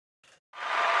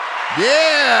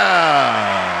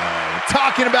Yeah!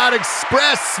 Talking about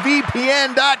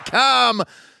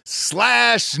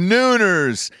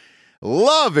expressvpn.com/Nooners.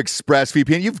 Love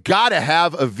ExpressVPN. You've got to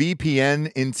have a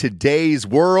VPN in today's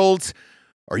world,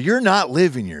 or you're not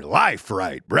living your life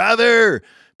right, brother.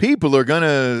 People are going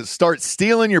to start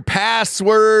stealing your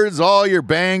passwords, all your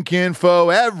bank info,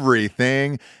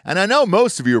 everything. And I know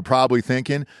most of you are probably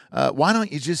thinking, why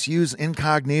don't you just use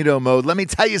incognito mode? Let me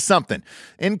tell you something.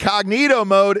 Incognito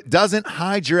mode doesn't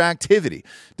hide your activity.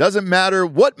 Doesn't matter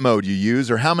what mode you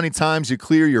use or how many times you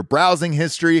clear your browsing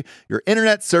history, your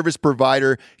internet service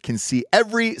provider can see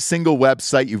every single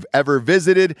website you've ever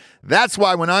visited. That's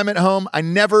why when I'm at home, I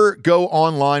never go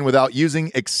online without using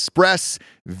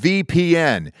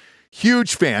ExpressVPN.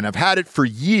 Huge fan. I've had it for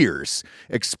years.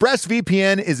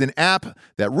 ExpressVPN is an app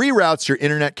that reroutes your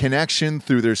internet connection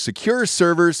through their secure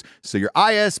servers so your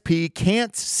ISP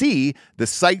can't see the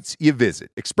sites you visit.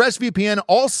 ExpressVPN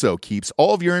also keeps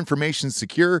all of your information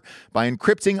secure by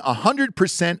encrypting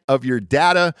 100% of your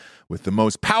data with the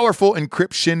most powerful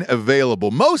encryption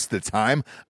available. Most of the time,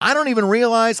 I don't even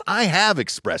realize I have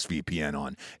ExpressVPN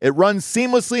on. It runs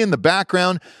seamlessly in the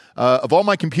background of all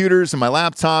my computers and my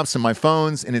laptops and my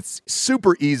phones, and it's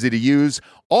super easy to use.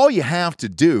 All you have to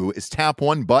do is tap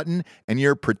one button and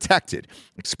you're protected.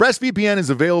 ExpressVPN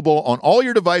is available on all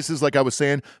your devices, like I was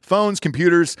saying, phones,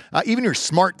 computers, even your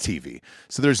smart TV.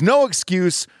 So there's no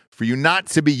excuse for you not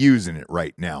to be using it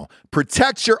right now.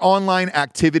 Protect your online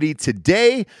activity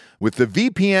today with the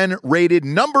VPN rated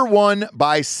 #1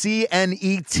 by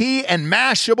CNET and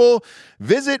Mashable.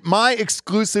 Visit my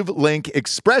exclusive link,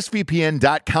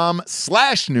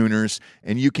 expressvpn.com/Nooners,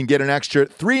 and you can get an extra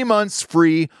 3 months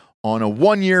free on a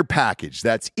 1-year package.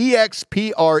 That's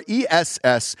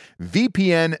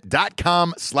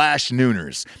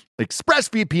expressvpn.com/Nooners.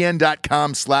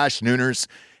 expressvpn.com/Nooners.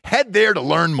 Head there to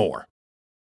learn more.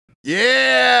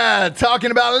 Yeah,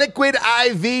 talking about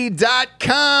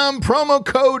liquidiv.com, promo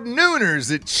code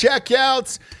Nooners at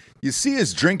checkout. You see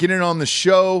us drinking it on the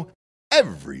show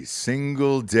every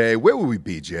single day. Where would we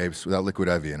be, James, without Liquid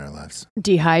IV in our lives?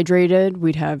 Dehydrated,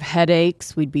 we'd have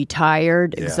headaches, we'd be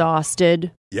tired,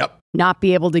 exhausted. Yep. Not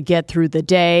be able to get through the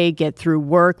day, get through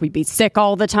work. We'd be sick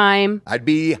all the time. I'd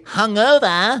be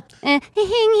hungover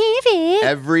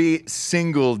every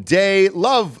single day.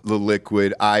 Love the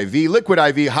Liquid IV. Liquid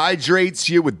IV hydrates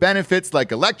you with benefits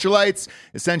like electrolytes,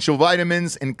 essential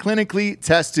vitamins, and clinically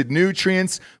tested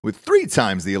nutrients with 3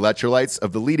 times the electrolytes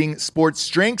of the leading sports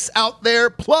drinks out there,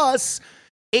 plus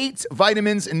 8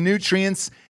 vitamins and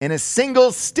nutrients in a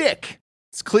single stick.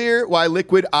 It's clear why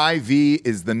Liquid IV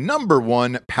is the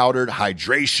 #1 powdered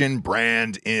hydration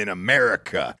brand in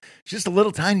America. Just a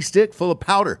little tiny stick full of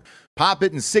powder. Pop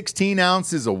it in 16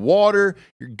 ounces of water.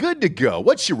 You're good to go.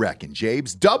 What you reckon,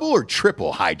 Jabes? Double or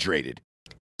triple hydrated?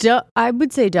 I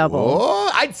would say double. Oh,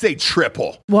 I'd say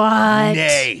triple. What?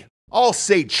 Nay, I'll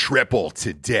say triple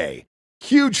today.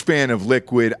 Huge fan of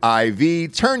Liquid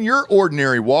IV. Turn your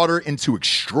ordinary water into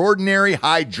extraordinary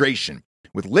hydration.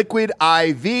 With Liquid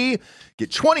IV,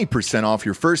 get 20% off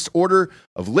your first order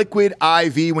of Liquid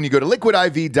IV when you go to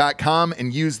liquidiv.com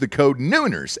and use the code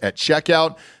Nooners at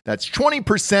checkout. That's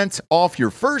 20% off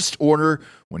your first order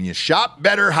when you shop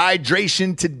Better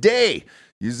Hydration today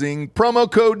using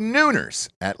promo code Nooners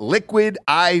at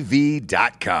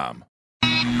liquidiv.com.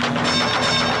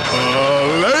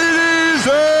 Ladies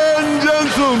and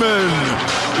gentlemen,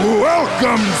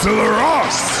 welcome to the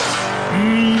Ross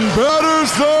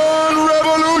Patterson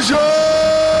Revolution!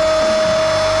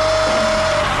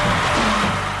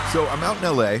 So I'm out in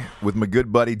LA with my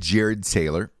good buddy Jared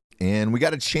Taylor, and we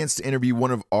got a chance to interview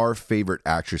one of our favorite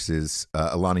actresses,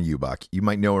 Alanna Ubach. You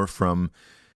might know her from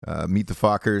Meet the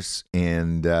Fockers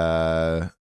and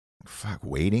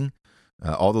Waiting,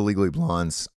 all the Legally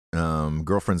Blondes,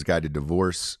 Girlfriend's Guide to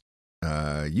Divorce.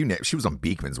 She was on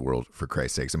Beekman's World, for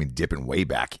Christ's sakes. I mean, dipping way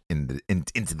back into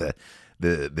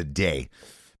the day.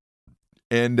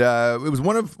 And it was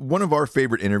one of our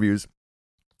favorite interviews.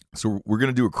 So we're going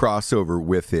to do a crossover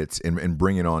with it and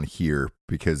bring it on here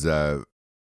because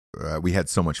we had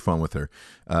so much fun with her.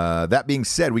 That being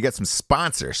said, we got some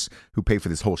sponsors who pay for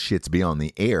this whole shit to be on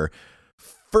the air.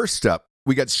 First up,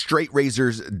 we got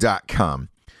straightrazors.com.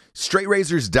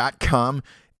 Straightrazors.com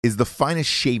is the finest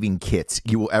shaving kit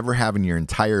you will ever have in your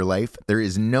entire life. There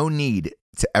is no need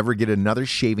to ever get another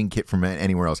shaving kit from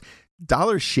anywhere else.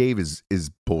 Dollar Shave is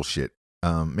bullshit.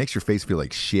 Makes your face feel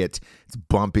like shit. It's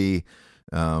bumpy.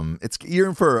 You're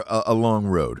in for a long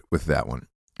road with that one.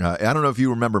 I don't know if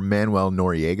you remember Manuel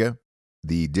Noriega,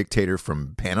 the dictator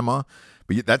from Panama,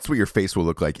 but that's what your face will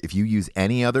look like if you use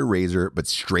any other razor but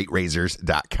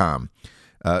straightrazors.com.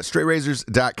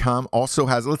 StraightRazors.com also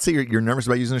has, let's say you're nervous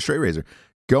about using a straight razor.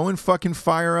 Go and fucking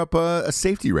fire up a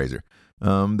safety razor.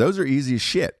 Those are easy as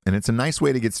shit, and it's a nice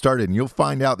way to get started, and you'll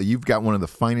find out that you've got one of the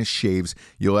finest shaves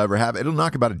you'll ever have. It'll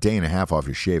knock about a day and a half off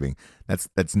your shaving.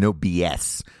 That's no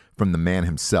BS from the man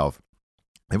himself.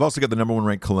 They've also got the number one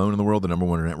ranked cologne in the world, the number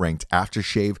one ranked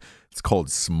aftershave. It's called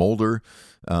Smolder.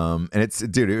 And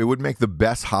it would make the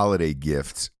best holiday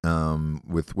gift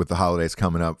with the holidays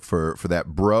coming up for that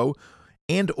bro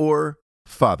and or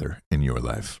father in your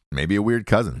life. Maybe a weird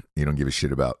cousin you don't give a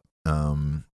shit about.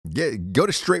 Go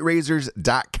to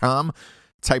straightrazors.com.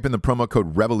 Type in the promo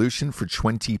code REVOLUTION for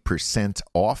 20%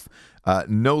 off.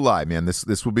 No lie, man.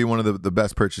 This will be one of the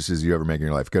best purchases you ever make in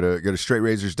your life. Go to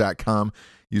straightrazors.com.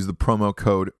 Use the promo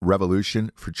code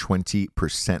REVOLUTION for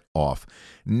 20% off.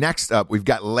 Next up, we've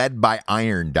got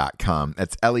ledbyiron.com.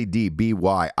 That's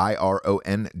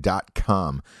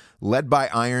LEDBYIRON.com.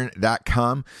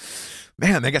 Ledbyiron.com.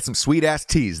 Man, they got some sweet-ass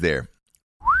tees there.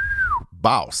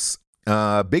 Boss.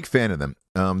 Big fan of them.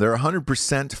 They're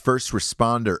 100% first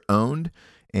responder owned,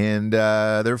 and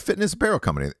they're a fitness apparel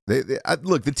company.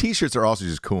 Look, the t-shirts are also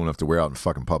just cool enough to wear out in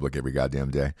fucking public every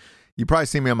goddamn day. You probably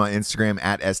see me on my Instagram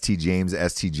at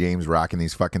STJames, rocking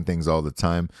these fucking things all the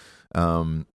time.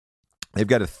 They've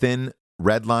got a thin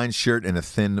red line shirt and a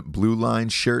thin blue line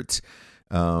shirt.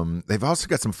 They've also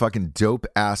got some fucking dope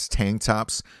ass tank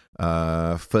tops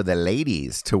for the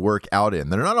ladies to work out in.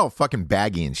 They're not all fucking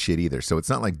baggy and shit either. So it's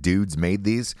not like dudes made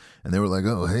these and they were like,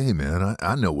 oh, hey man,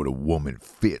 I know what a woman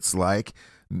fits like.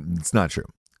 It's not true.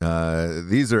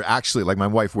 These are actually, like, my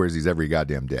wife wears these every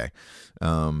goddamn day.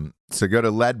 So go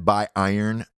to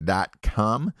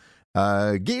ledbyiron.com.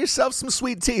 Get yourself some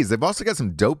sweet teas. They've also got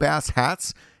some dope ass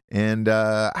hats. And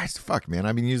fuck, man,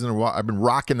 I've been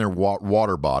rocking their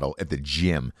water bottle at the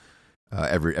gym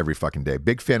every fucking day.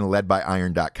 Big fan of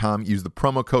ledbyiron.com. Use the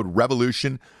promo code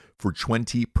REVOLUTION for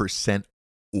 20%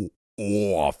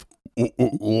 off.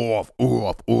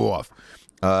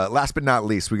 Last but not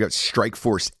least, we got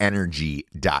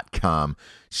StrikeForceEnergy.com.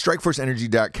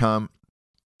 StrikeForceEnergy.com.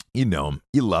 You know them,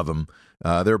 you love them.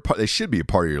 They should be a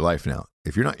part of your life now.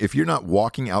 If you're not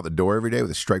walking out the door every day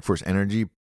with a Strikeforce Energy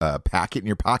packet in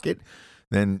your pocket,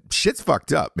 then shit's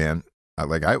fucked up, man. I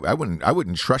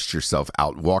wouldn't trust yourself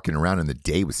out walking around in the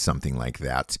day with something like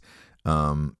that.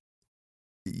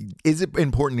 Is it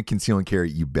important to conceal and carry?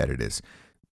 You bet it is.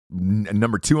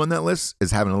 Number 2 on that list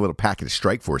is having a little packet of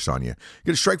Strikeforce on you.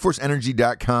 Go to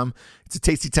StrikeForceEnergy.com. It's a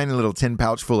tasty, tiny little tin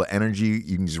pouch full of energy.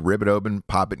 You can just rip it open,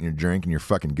 pop it in your drink, and you're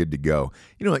fucking good to go.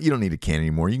 You know what? You don't need a can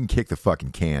anymore. You can kick the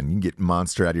fucking can. You can get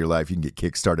Monster out of your life. You can get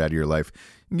Kickstart out of your life.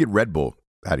 You can get Red Bull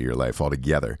out of your life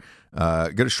altogether. Go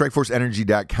to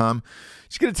StrikeForceEnergy.com.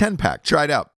 Just get a 10-pack. Try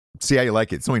it out. See how you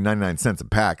like it. It's only 99 cents a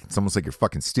pack. It's almost like you're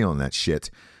fucking stealing that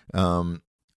shit.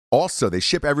 Also, they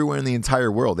ship everywhere in the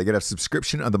entire world. They get a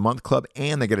subscription of the month club,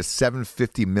 and they get a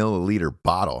 750 milliliter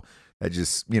bottle that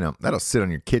just, that'll sit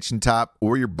on your kitchen top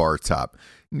or your bar top.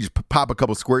 You can just pop a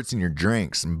couple squirts in your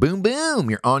drinks, and boom, boom,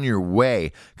 you're on your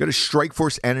way. Go to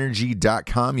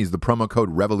StrikeForceEnergy.com. Use the promo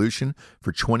code REVOLUTION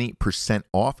for 20%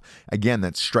 off. Again,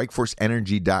 that's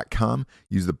StrikeForceEnergy.com.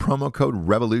 Use the promo code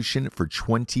REVOLUTION for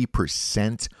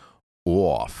 20%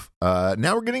 off.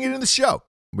 Now we're getting into the show.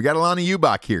 We got Alana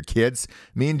Ubach here, kids.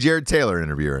 Me and Jared Taylor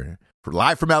interviewing her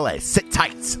live from LA. Sit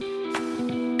tight.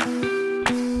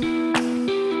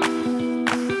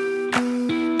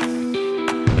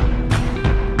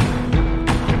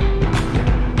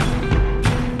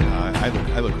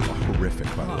 I look horrific,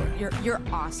 by the way. You're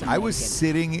awesome. I was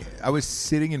sitting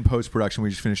in post production. We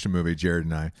just finished a movie, Jared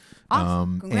and I.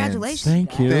 Awesome. Congratulations.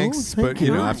 Thank you. Thanks, Thank but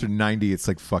you. after 90, it's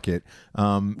like fuck it.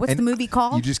 What's the movie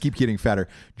called? You just keep getting fatter.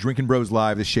 Drinking Bros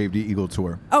Live, the Shaved Eagle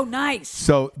tour. Oh, nice.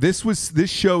 So this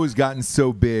show has gotten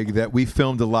so big that we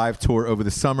filmed a live tour over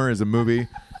the summer as a movie.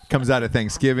 Comes out at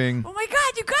Thanksgiving. Oh my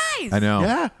God, you guys! I know.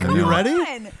 Yeah. Come You on. ready?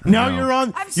 Now No. you're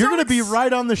on. I'm You're so going to be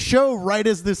right on the show right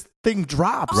as this thing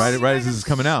drops. Right you as guys this is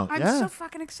coming out. I'm Yeah. so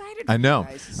fucking excited. I know.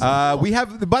 For you guys. We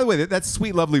have, by the way, that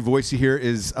sweet, lovely voice you hear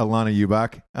is Alana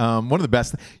Ubach. One of the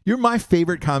best. You're my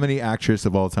favorite comedy actress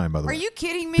of all time, by the way. Are you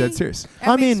kidding me? Dead serious. That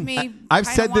I makes mean, me I've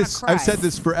kinda said wanna this. cry. I've said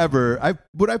this forever. I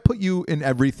put you in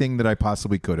everything that I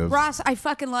possibly could have. Ross, I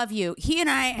fucking love you. He and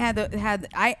I had the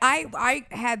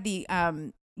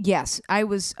yes, I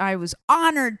was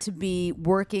honored to be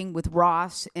working with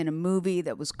Ross in a movie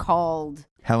that was called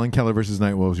Helen Keller versus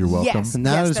Night Wolves. You're welcome. Yes, And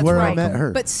that is that's where I right. met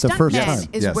her. But the first Stuntman time.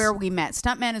 is Yes. where we met.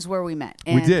 Stuntman is where we met.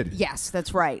 We And did. Yes,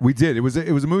 that's right. We did. It was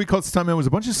a movie called Stuntman. There was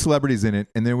a bunch of celebrities in it,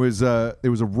 and there was a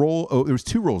role. There was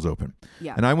 2 roles open.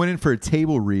 Yeah. And I went in for a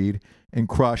table read, and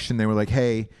crushed, and they were like,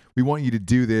 "Hey, we want you to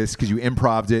do this because you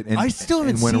improv'd it." And I still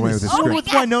haven't and went seen away this. with Oh, the with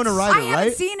script. Winona Ryder, I haven't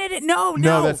right? seen it. No.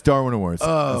 No, that's Darwin Awards.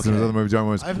 Oh, That's okay. another movie, Darwin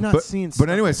Awards. I've not but, seen But stuff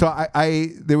anyway, like so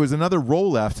I there was another role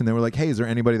left, and they were like, "Hey, is there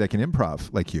anybody that can improv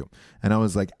like you?" And I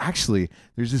was like, "Actually,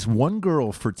 there's this one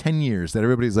girl for 10 years that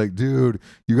everybody's like, dude,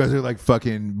 you guys are like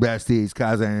fucking besties,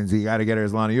 cousins. You got to get her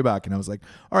as Lana Ubach." And I was like,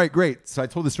 "All right, great." So I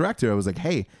told this director, I was like,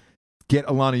 "Hey, get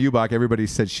Alana Ubach. Everybody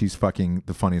said she's fucking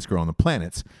the funniest girl on the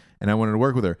planet." And I wanted to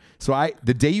work with her. So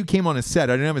the day you came on a set,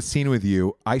 I didn't have a scene with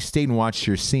you. I stayed and watched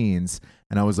your scenes,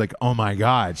 and I was like, "Oh my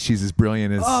God, she's as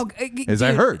brilliant as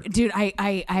I heard." Dude,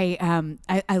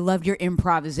 I loved your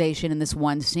improvisation in this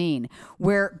one scene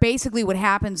where basically what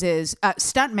happens is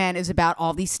Stuntman is about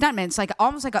all these stuntmen. It's like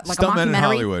almost like a Stuntmen in mockumentary.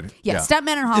 Hollywood. Yeah, Yeah.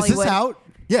 Stuntmen in Is Hollywood. this out?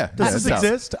 Yeah, Does this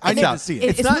exist? I need to see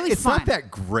it. It's not, really it's fun. not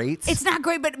that great. It's not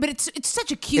great, but it's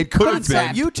such a cute It could have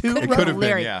concept. been. You too. Could It could have been,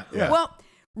 hilarious. yeah. Well,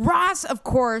 Ross, of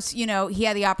course, he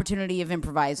had the opportunity of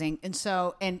improvising, and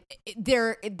so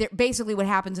there basically what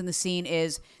happens in the scene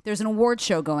is there's an award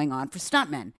show going on for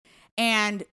stuntmen.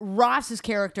 And Ross's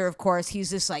character, of course,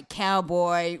 he's this like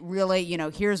cowboy, really,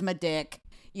 here's my dick,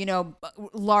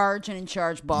 large and in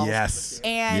charge balls. Yes.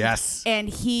 And Yes. and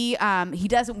he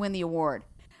doesn't win the award.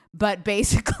 But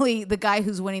basically, the guy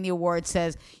who's winning the award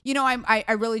says,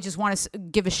 I really just want to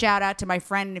give a shout out to my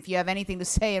friend. And if you have anything to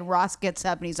say, and Ross gets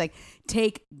up and he's like,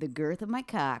 take the girth of my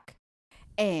cock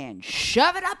and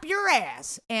shove it up your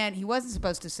ass. And he wasn't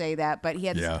supposed to say that, but he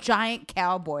had this giant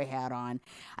cowboy hat on.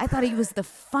 I thought he was the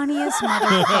funniest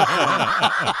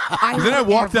motherfucker. Then I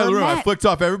walked out of the room. I flicked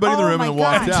off everybody in the Oh room my and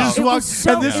walked God. out. Just It walked, was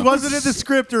so- and this it wasn't was- in the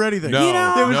script or anything.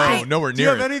 No, nowhere Do you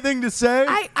near have it. anything to say?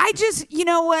 I just, you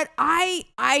know what? I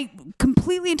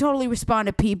completely and totally respond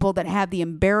to people that have the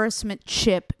embarrassment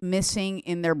chip missing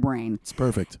in their brain. It's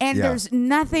perfect. And Yeah. there's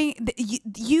nothing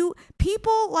you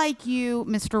people like you,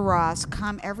 Mr. Ross,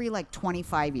 come every like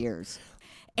 25 years.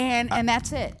 And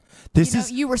that's it.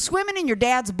 You were swimming in your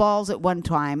dad's balls at one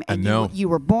time, and I know. you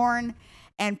were born.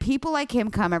 And people like him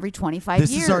come every 25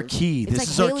 This years. is our key. It's This like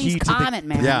is our Haley's key to Comet, the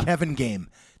man. Yeah. Kevin game.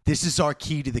 This is our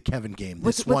key to the Kevin game.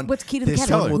 What's key to the this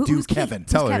Kevin? one will Who- do who's key? Kevin.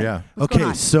 Who's Tell her, Kevin? yeah. What's going Okay,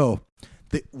 on? so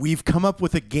we've come up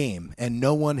with a game, and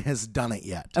no one has done it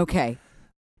yet. Okay.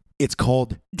 It's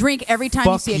called Drink every time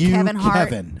you Fuck see a you, Kevin Hart.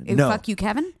 Kevin. Eh, No. Fuck you,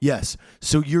 Kevin? Yes.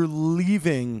 So you're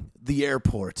leaving the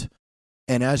airport,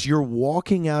 and as you're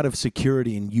walking out of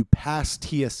security and you pass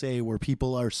TSA where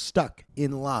people are stuck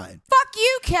in line, Fuck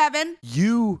you, Kevin.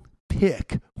 you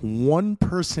pick one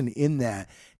person in that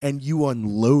and you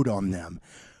unload on them.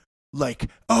 Like,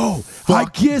 I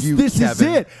Fuck guess you, this is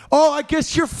Kevin. it. Oh, I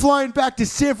guess you're flying back to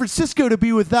San Francisco to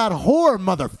be with that whore,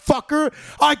 motherfucker.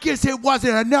 I guess it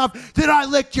wasn't enough that I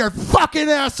licked your fucking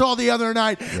asshole the other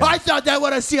night. I thought that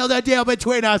would have sealed that deal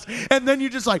between us. And then you're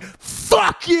just like,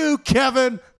 fuck you,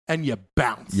 Kevin. And you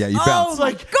bounce. Yeah, you Oh, bounce. my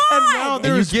And God. now And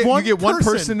you there's get one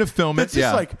person to film it, that's just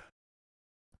yeah. like,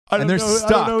 I And don't they're know,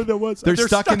 stuck. I don't know who that was. They're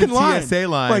stuck in the line. TSA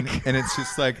line, Like, and it's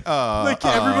just like,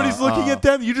 everybody's looking at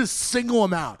them. You just single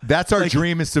them out. That's our Like,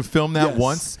 dream, is to film that Yes.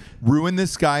 once, ruin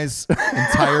this guy's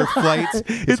entire flight,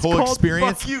 his It's whole called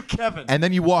experience, Fuck you, Kevin. and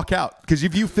then you walk out. Because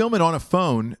if you film it on a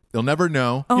phone, they'll never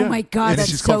know. Oh Yeah. my God, And it's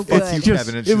that's just so called Fuck good. You, Just-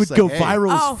 Kevin. It's it just would go like, hey,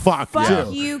 viral Oh, as fuck. fuck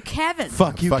too. you, Kevin.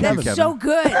 Fuck you, Fuck you, Kevin. Kevin. So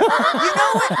good.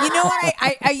 You know what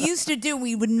I used to do?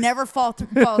 We would never fall through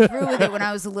with it when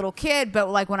I was a little kid, but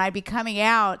like when I'd be coming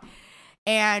out,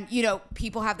 and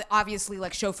people have obviously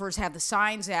like chauffeurs have the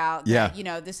signs out. That,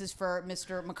 Yeah. this is for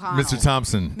Mr. McConnell, Mr.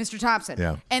 Thompson. Mr. Thompson.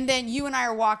 Yeah. And then you and I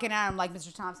are walking out. I'm like,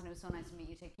 Mr. Thompson, it was so nice to meet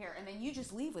you. Take care. And then you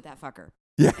just leave with that fucker.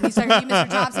 Yeah. And he's like, are you Mr.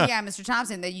 Thompson? Yeah, Mr.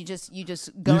 Thompson. Then you just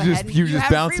go ahead. And You just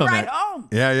have bounce a free on ride that. home.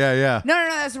 Yeah. No,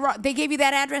 that's wrong. They gave you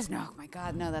that address? No, oh my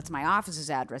God, no, that's my office's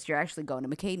address. You're actually going to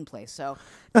McCaden Place. So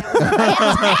that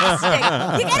was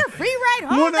fantastic. You got a free ride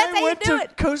home. When That's I how you went do to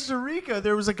it. Costa Rica,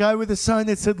 there was a guy with a sign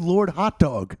that said Lord Hot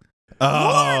Dog.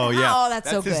 Oh, Lord. yeah. Oh, that's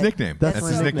so his good. nickname. That's That's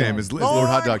my his nickname. nickname. Is Lord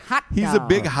Hot Dog. Hot He's a Dog.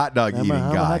 big hot dog eating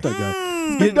I'm a guy. hot dog guy.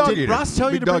 Big dog Did eater. Ross tell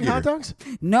you Big to bring dog hot eater. dogs?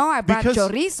 No, I brought Because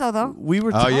chorizo, though. We were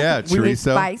Oh, talking, yeah, we were-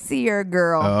 chorizo. Spicier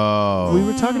girl. Oh. We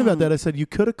were talking about that. I said you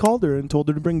could have called her and told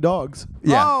her to bring dogs.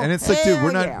 Yeah, Oh, and it's like, dude,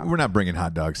 we're hell not yeah. bringing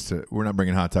hot dogs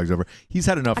over. He's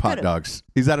had enough hot could've. dogs.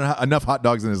 He's had enough hot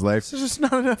dogs in his life. There's just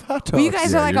not enough hot dogs. Well, you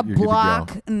guys Yeah, are like you're a good to go.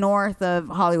 block north of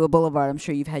Hollywood Boulevard. I'm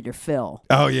sure you've had your fill.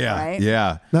 Oh yeah, Right?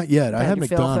 yeah, Not yet. I Had had your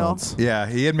fill, Phil? McDonald's. yeah.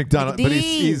 He had McDonald's, but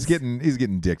he's D's.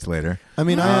 getting dicked later. I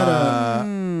mean, I had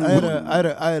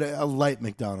a light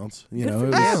McDonald's. You know, it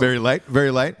was, Yeah, very light,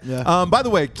 very light. Yeah. By the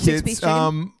way, Six-piece kids,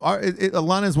 chicken?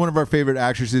 Alana is one of our favorite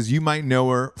actresses. You might know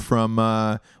her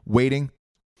from Waiting,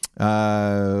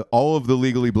 all of the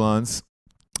Legally Blondes.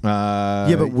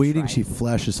 Yeah, but waiting, she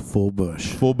flashes full bush.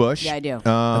 Full bush. Yeah, I do.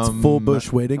 That's full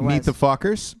bush waiting. Meet the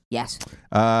Fockers. Yes.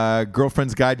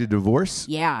 Girlfriend's Guide to Divorce.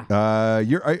 Yeah.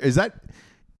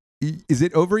 Is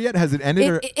it over yet? Has it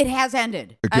ended? It has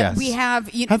ended. Yes. We have.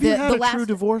 Have you had a true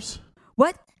divorce?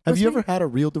 What? Have you ever had a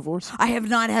real divorce? I have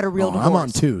not had a real divorce. I'm on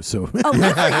 2, so. Oh, good for you.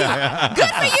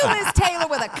 Good for you, Liz Taylor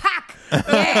with a cock.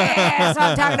 Yeah, that's what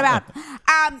I'm talking about.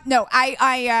 No,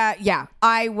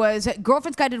 I was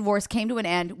Girlfriend's Guide to Divorce came to an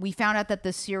end. We found out that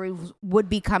the series would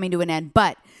be coming to an end,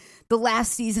 but the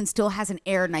last season still hasn't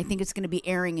aired, and I think it's going to be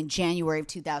airing in January of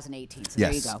 2018. So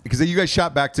there you go. Because you guys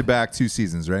shot back to back 2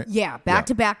 seasons, right? Yeah, back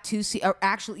to back 2 seasons.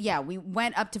 Actually, yeah, we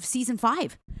went up to season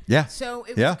 5. Yeah. So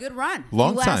it was a good run.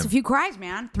 Long few laughs, time. A few cries,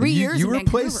 man. 3 years. You in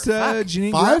replaced Vancouver.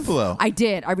 Janine 5? Garofalo. I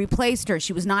did. I replaced her.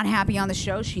 She was not happy on the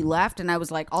show. She left, and I was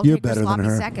like, I'll You're take her better than sloppy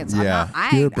her. seconds.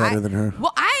 Yeah. You're better than her.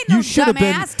 Well, I know, You should have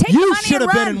been. dumbass. Take the You money should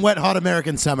and have been run. in Wet Hot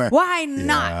American Summer. Why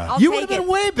not? I'll You take would have been it.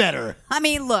 way better. I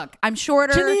mean, look, I'm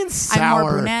shorter. Janine's I'm more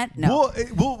sour. brunette. No.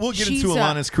 We'll get She's, into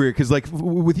Alana's career because, like,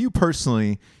 with you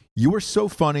personally, you are so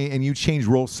funny and you change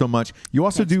roles so much. You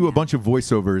also do a bunch of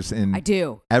voiceovers in I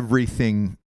do.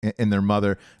 everything in their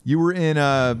mother. You were in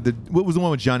what was the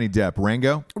one with Johnny Depp?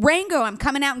 Rango. I'm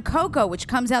coming out in Coco, which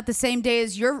comes out the same day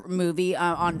as your movie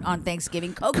on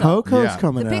Thanksgiving. Coco. Coco's Yeah.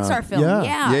 coming The out. Pixar film.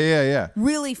 Yeah. Yeah.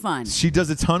 Really fun. She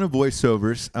does a ton of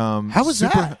voiceovers. How was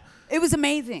that? It was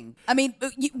amazing. I mean,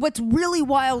 what's really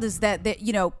wild is that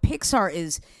Pixar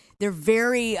is. They're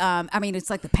very. I mean, it's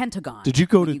like the Pentagon. Did you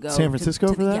go When to San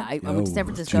Francisco for that? Yeah, I went to San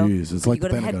Francisco. Jeez, it's like you go the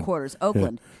to the Pentagon. headquarters,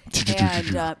 Oakland,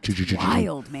 and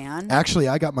wild, man. Actually,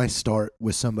 I got my start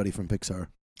with somebody from Pixar.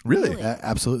 Really?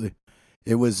 Absolutely.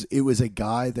 It was a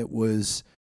guy that was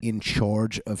in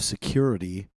charge of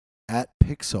security at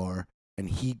Pixar, and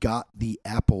he got the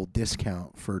Apple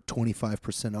discount for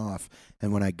 25% off.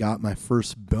 And when I got my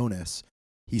first bonus,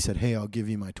 he said, "Hey, I'll give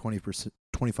you my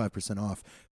 25% off.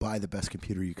 Buy the best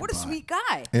computer you can buy." What a sweet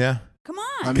guy. Yeah. Come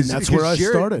on. I mean, that's where I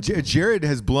started. Jared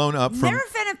has blown up from.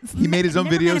 He made his own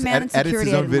videos, edits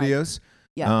his own videos.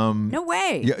 Yeah. No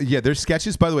way. Yeah. There's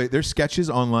sketches. By the way, there's sketches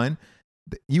online.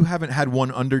 You haven't had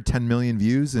one under 10 million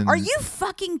views. And Are you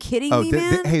fucking kidding me, they,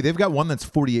 man? hey, they've got one that's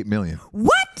 48 million.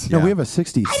 What? No, Yeah. we have a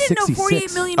 60. I didn't know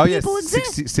 66. 48 million Oh people yeah,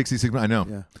 exist. 66. I know.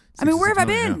 Yeah. I mean, where have I 66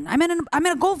 million, been? yeah. I'm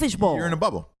in a goldfish bowl. You're in a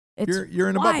bubble. It's you're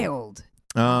in a bubble. wild.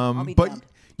 I'll be But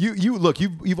damned. you look,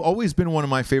 you've always been one of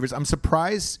my favorites. I'm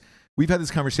surprised we've had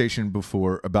this conversation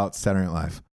before about Saturday Night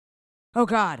Live. Oh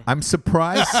God. I'm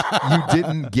surprised you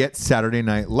didn't get Saturday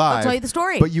Night Live. I'll tell you the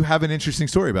story. But you have an interesting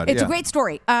story about it. It's yeah. a great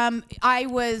story. I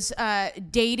was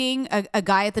dating a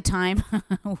guy at the time.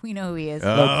 We know who he is.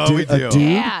 Oh, we do. A dude?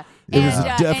 Yeah. It was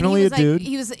definitely and a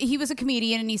he was dude. Like, he was a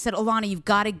comedian, and he said, "Alana, you've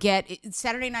got to get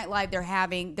Saturday Night Live.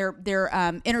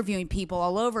 They're interviewing people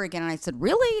all over again." And I said,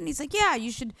 "Really?" And he's like, "Yeah,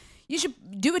 you should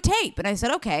do a tape." And I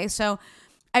said, "Okay." So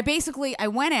I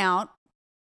went out.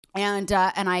 And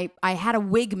I had a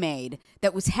wig made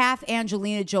that was half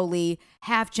Angelina Jolie,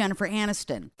 half Jennifer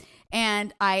Aniston.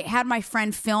 And I had my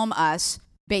friend film us,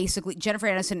 basically, Jennifer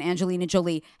Aniston and Angelina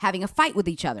Jolie having a fight with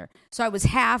each other. So I was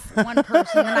half one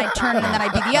person, then I'd turn, and then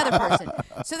I'd be the other person.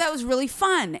 So that was really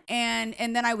fun. And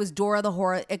then I was Dora the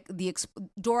Horror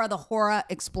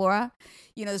Explorer.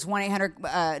 You know, this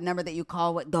 1-800 number that you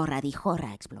call Dora the Horror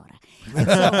Explorer. And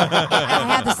so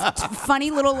I had this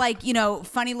funny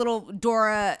little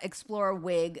Dora Explorer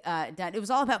wig done. It was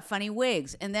all about funny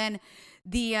wigs. And then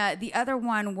the other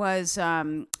one was,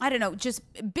 I don't know, just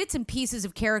bits and pieces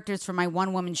of characters from my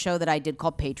one-woman show that I did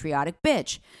called Patriotic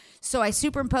Bitch. So I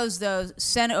superimposed those,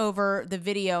 sent over the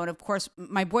video, and of course,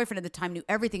 my boyfriend at the time knew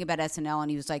everything about SNL,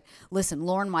 and he was like, "Listen,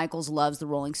 Lorne Michaels loves the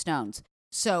Rolling Stones,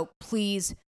 so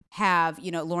please have,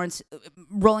 Lawrence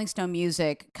Rolling Stone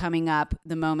music coming up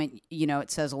the moment, it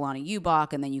says Alana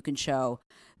Ubach, and then you can show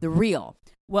the reel."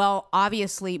 Well,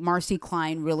 obviously, Marcy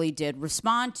Klein really did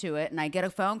respond to it, and I get a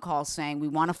phone call saying, "We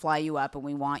want to fly you up, and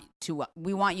we want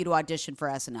you to audition for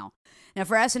SNL." Now,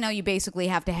 for SNL, you basically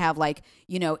have to have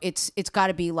it's got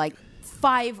to be like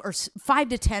 5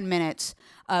 to 10 minutes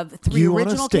of 3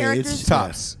 original characters.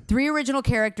 Tops. 3 original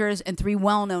characters and 3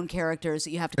 well-known characters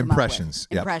that you have to come Impressions, up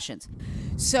with. yep. Impressions.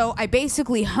 So I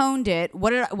basically honed it.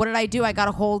 What did I do? I got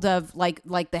a hold of like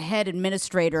the head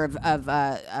administrator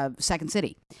of Second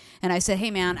City, and I said,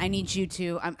 "Hey man, I need you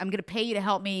to. I'm going to pay you to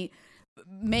help me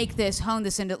hone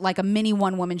this into like a mini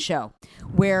one-woman show,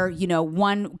 where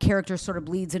one character sort of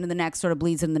bleeds into the next,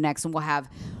 and we'll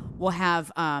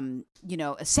have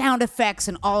sound effects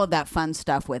and all of that fun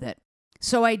stuff with it."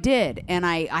 So I did, and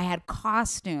I had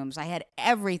costumes, I had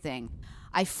everything.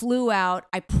 I flew out.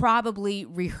 I probably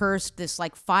rehearsed this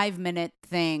like 5-minute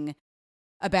thing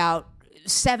about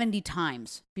 70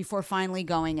 times before finally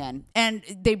going in. And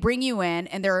they bring you in,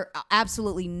 and there are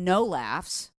absolutely no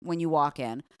laughs when you walk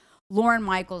in. Lorne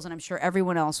Michaels, and I'm sure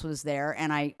everyone else was there,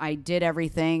 and I did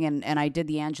everything, and I did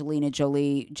the Angelina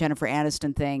Jolie, Jennifer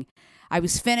Aniston thing. I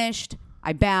was finished.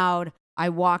 I bowed. I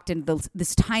walked into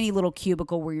this tiny little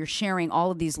cubicle where you're sharing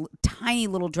all of these tiny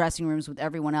little dressing rooms with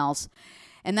everyone else.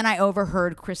 And then I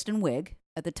overheard Kristen Wiig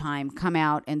at the time come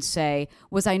out and say,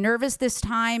 was I nervous this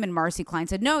time? And Marcy Klein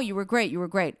said, no, you were great. You were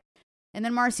great. And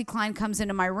then Marcy Klein comes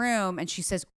into my room and she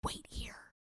says, wait here.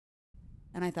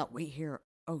 And I thought, wait here.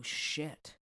 Oh,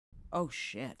 shit. Oh,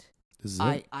 shit. This is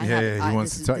it. He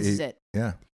wants to talk. This is it.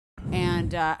 Yeah.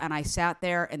 And I sat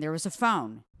there, and there was a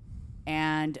phone.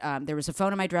 And there was a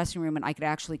phone in my dressing room, and I could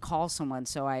actually call someone.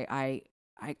 So I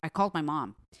called my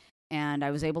mom. And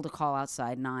I was able to call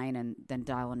outside 9 and then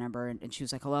dial a number. And she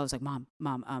was like, hello. I was like, Mom,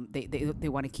 they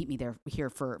want to keep me here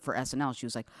for SNL. She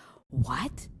was like,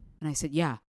 what? And I said,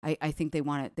 yeah. I think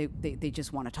they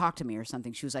just want to talk to me or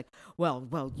something. She was like,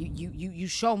 well, you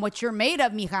show them what you're made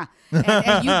of, mija,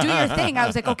 and you do your thing. I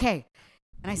was like, okay.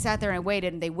 And I sat there and I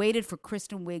waited, and they waited for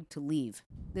Kristen Wiig to leave.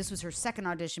 This was her second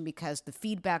audition because the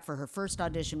feedback for her first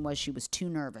audition was she was too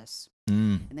nervous.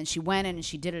 And then she went in and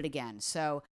she did it again.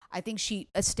 So I think she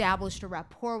established a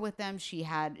rapport with them. She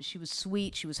was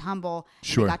sweet. She was humble.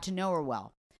 Sure. I got to know her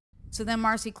well. So then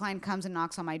Marcy Klein comes and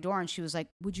knocks on my door, and she was like,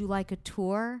 would you like a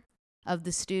tour of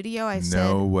the studio? I said,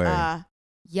 no way.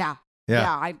 Yeah,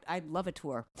 I'd love a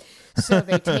tour. So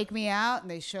they take me out,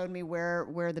 and they showed me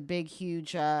where the big,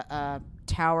 huge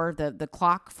tower, the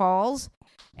clock falls,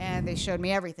 and they showed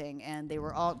me everything. And they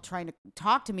were all trying to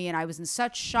talk to me, and I was in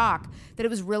such shock that it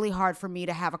was really hard for me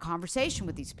to have a conversation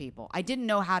with these people. I didn't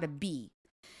know how to be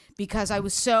because I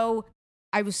was so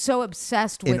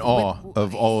obsessed with... In awe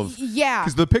of all of... Yeah.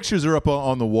 Because the pictures are up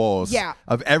on the walls. Yeah.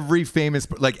 Of every famous...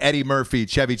 Like Eddie Murphy,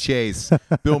 Chevy Chase,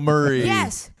 Bill Murray.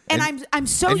 Yes. And I'm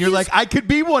so And you're used... like, I could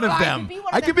be one of them.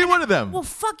 I could be one of them. Well,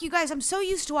 fuck you guys. I'm so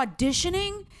used to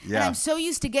auditioning. And Yeah. I'm so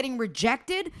used to getting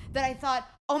rejected that I thought,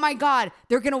 oh my God,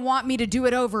 they're going to want me to do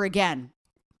it over again.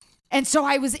 And so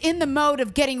I was in the mode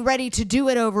of getting ready to do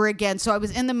it over again. So I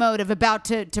was in the mode of about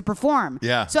to perform.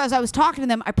 Yeah. So as I was talking to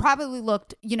them, I probably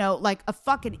looked, like a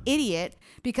fucking idiot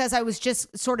because I was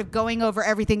just sort of going over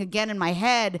everything again in my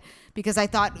head because I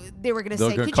thought they were going to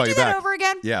say, could you do that over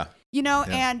again? Yeah.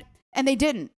 And they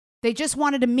didn't. They just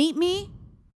wanted to meet me.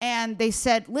 And they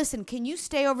said, listen, can you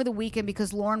stay over the weekend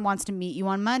because Lorne wants to meet you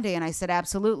on Monday? And I said,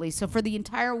 absolutely. So for the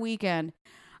entire weekend,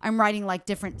 I'm writing like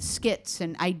different skits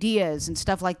and ideas and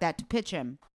stuff like that to pitch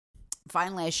him.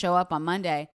 Finally, I show up on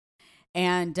Monday,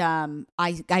 and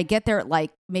I get there at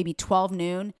like maybe 12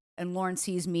 noon, and Lorne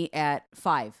sees me at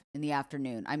 5 in the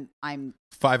afternoon. I'm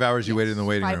 5 hours you waited in the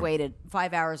waiting room.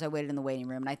 5 hours I waited in the waiting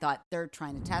room, and I thought they're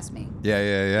trying to test me.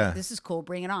 Yeah. This is cool.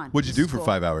 Bring it on. What'd you do for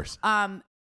 5 hours?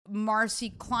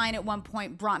 Marcy Klein at one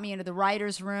point brought me into the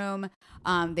writer's room.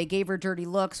 They gave her dirty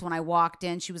looks when I walked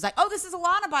in. She was like, oh, this is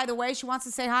Alana, by the way. She wants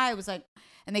to say hi. I was like,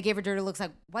 and they gave her dirty looks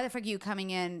like, why the fuck are you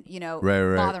coming in,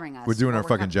 right. bothering us? We're doing our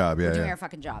fucking job. We're doing our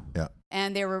fucking job. Yeah.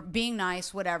 And they were being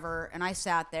nice, whatever. And I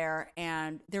sat there,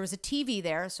 and there was a TV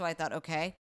there. So I thought,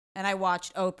 okay. And I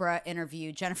watched Oprah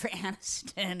interview Jennifer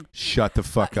Aniston. Shut the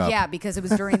fuck up. Yeah, because it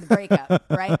was during the breakup,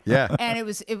 right? Yeah. And it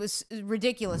was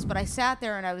ridiculous. But I sat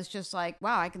there and I was just like,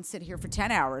 wow, I can sit here for 10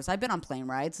 hours. I've been on plane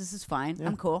rides. This is fine. Yeah.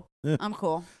 I'm cool. Yeah. I'm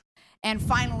cool. And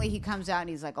finally he comes out and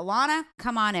he's like, Alana,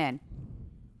 come on in.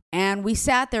 And we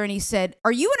sat there and he said,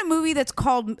 are you in a movie that's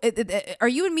called, are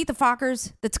you in Meet the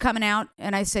Fockers that's coming out?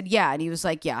 And I said, yeah. And he was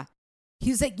like, yeah. He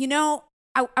was like,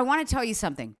 I want to tell you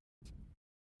something.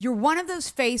 You're one of those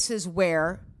faces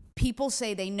where people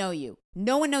say they know you.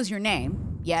 No one knows your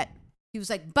name yet. He was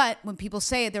like, but when people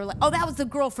say it, they're like, oh, that was the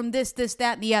girl from this, that,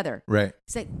 and the other. Right.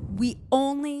 It's like, we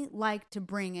only like to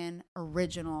bring in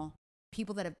original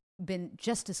people that have been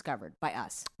just discovered by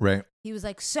us. Right. He was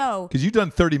like, so. Because you've done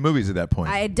 30 movies at that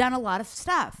point. I had done a lot of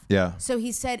stuff. Yeah. So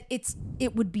he said,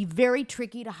 it would be very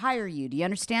tricky to hire you. Do you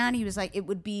understand? He was like, it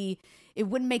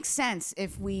wouldn't make sense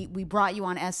if we brought you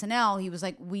on SNL. He was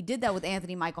like, we did that with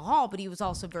Anthony Michael Hall, but he was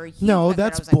also very huge. No,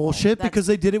 that's bullshit because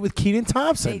they did it with Kenan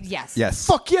Thompson. Yes.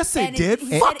 Fuck yes, they did.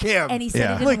 Fuck him. And he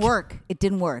said it didn't work. It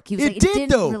didn't work. He was like, it did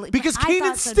though, really, because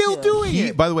Kenan's still doing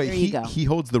it. By the way, he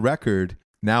holds the record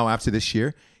now after this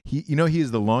year. He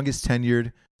is the longest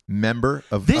tenured member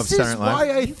of Saturday Night Live. This is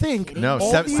why I think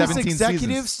all these 17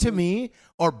 executives seasons. to me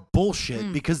are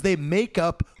bullshit because they make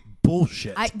up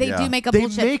bullshit. They do make up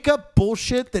bullshit. They make up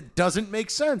bullshit that doesn't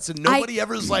make sense, and nobody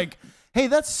ever is like, hey,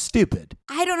 that's stupid.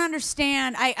 I don't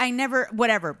understand. I never,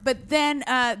 whatever. But then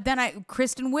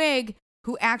Kristen Wiig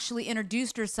who actually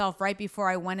introduced herself right before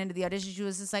I went into the audition. She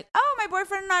was just like, "Oh, my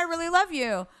boyfriend and I really love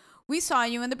you. We saw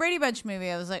you in the Brady Bunch movie."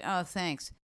 I was like, "Oh,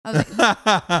 thanks." I was like,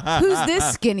 "Who's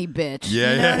this skinny bitch?"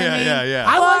 Yeah, You know yeah, what I yeah, mean? yeah, yeah.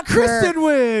 I like Fuck her. Kristen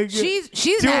Wiig.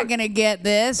 She's not gonna get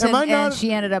this, Am I not- and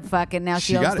she ended up fucking. Now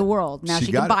she She got owns the it. world. Now She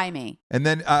she got can it. buy me. And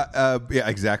then, yeah,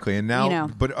 exactly. And now, You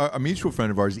know. but a mutual friend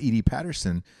of ours, Edie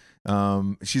Patterson,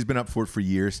 she's been up for it for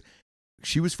years.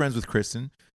 She was friends with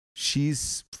Kristen.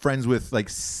 She's friends with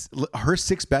her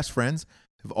 6 best friends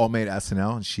have all made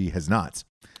SNL, and she has not.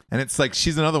 And it's like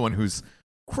she's another one who's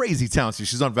crazy talented.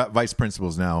 She's on Vice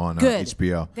Principals now on Good.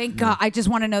 HBO. Thank God. I just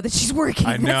want to know that she's working.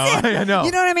 I know, That's it. I know.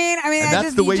 You know what I mean? I mean, And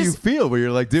that's the way you feel, where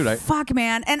you're like, dude, fuck,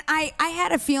 man. And I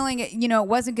had a feeling, it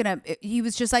wasn't gonna. He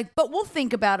was just like, but we'll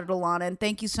think about it, Alana. And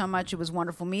thank you so much. It was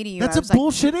wonderful meeting you. That's I a was like,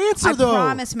 bullshit answer, I though.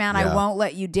 promise, man, Yeah. I won't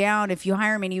let you down if you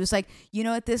hire me. And he was like,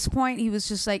 at this point, he was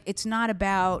just like, it's not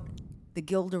about the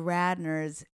Gilda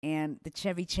Radners and the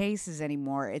Chevy Chases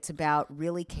anymore. It's about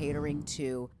really catering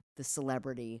to the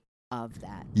celebrity of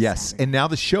that. yes. Saturday. And now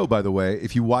the show, by the way,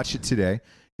 if you watch it today,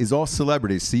 is all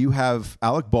celebrities. So you have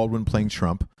Alec Baldwin playing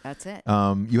Trump. That's it.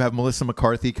 You have Melissa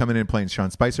McCarthy coming in playing Sean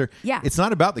Spicer. Yeah. It's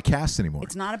not about the cast anymore.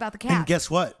 It's not about the And cast.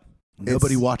 guess what?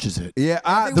 Nobody watches it. Yeah,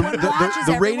 Everyone watches,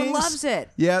 the everyone ratings, loves it.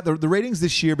 Yeah, the ratings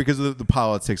this year because of the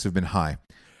politics have been high,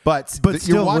 but But you're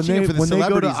still, watching when it for the they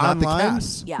go to celebrities, not the online-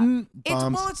 cast. Yeah.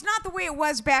 bombs. It's not the way it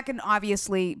was back in back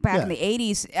in the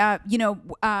 80s,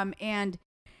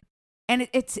 and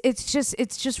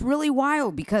it's just really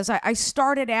wild because I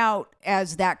started out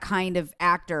as that kind of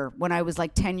actor when I was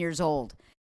like 10 years old.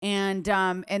 And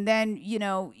then,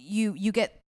 you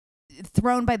get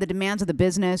thrown by the demands of the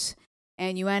business.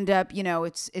 And you end up,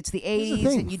 it's the Here's the 80s,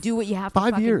 thing. and you do what you have to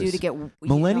 5 fucking years. do to get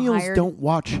Millennials hired. don't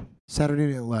watch Saturday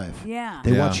Night Live. Yeah.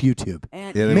 They Yeah. watch YouTube.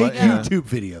 And Yeah, they Make wa- yeah. YouTube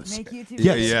videos. Make YouTube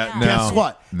Yes. videos. Yeah, no. Guess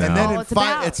what? No. And then All in it's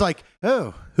about. it's like,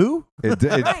 oh, who? It does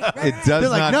They're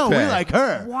like, not no, pay. we like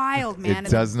her. Wild, man.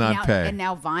 It does not now, pay. And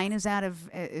now Vine is out of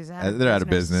They're out of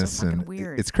business, So fucking and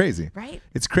weird. it's crazy. Right?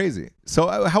 It's crazy.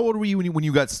 So, how old were you when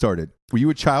you got started? Were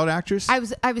you a child actress? I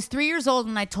was 3 years old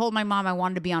and I told my mom I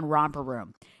wanted to be on Romper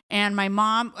Room. And my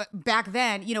mom back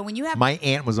then, when you have My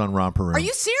aunt was on Romper Room. Are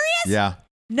you serious? Yeah.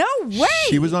 No way.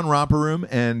 She was on Romper Room,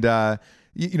 and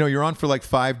you're on for like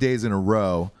 5 days in a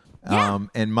row. Yeah.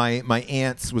 And my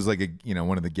aunt's was like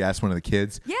one of the guests, one of the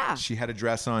kids. Yeah. She had a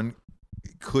dress on,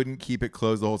 couldn't keep it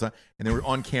closed the whole time, and they were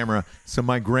on camera. So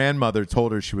my grandmother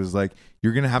told her, she was like,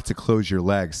 "You're gonna have to close your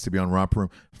legs to be on Romper Room."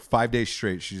 5 days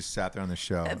straight, she just sat there on the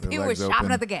show. with her People were legs shopping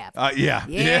open. at the Gap. Yeah.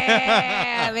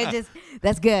 Yeah,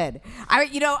 that's good.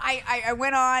 I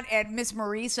went on, and Miss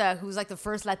Marisa, who's like the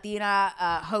first Latina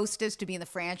hostess to be in the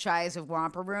franchise of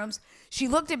Romper Rooms, she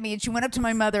looked at me and she went up to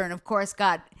my mother, and of course,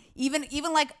 God, even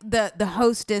like the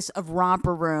hostess of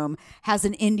Romper Room has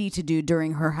an indie to do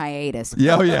during her hiatus.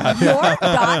 Yeah, oh,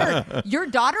 yeah. Your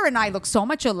daughter and I look so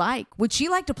much alike. Would she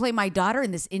like to play my daughter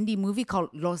in this indie movie called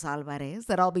Los Alvarez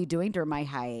that I'll be doing during my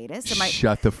hiatus?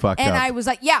 Shut the fuck And up. I was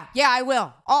like, yeah, I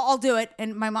will. I'll do it.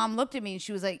 And my mom looked at me and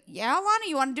she was like, yeah, Alana,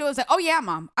 you want to do it? I was like, oh yeah,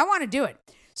 Mom, I want to do it.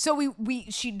 So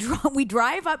we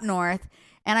drive up north,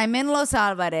 and I'm in Los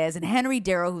Alvarez, and Henry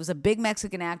Darrow, who was a big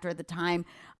Mexican actor at the time,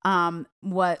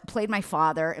 played my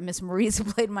father, and Miss Marisa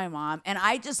played my mom, and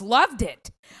I just loved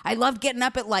it. I loved getting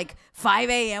up at like 5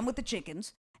 a.m. with the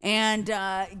chickens and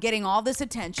getting all this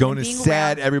attention. Going to being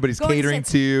SAD, around, everybody's going catering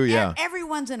SAD. to you, yeah. And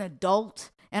everyone's an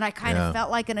adult. And I kind of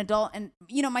felt like an adult. And,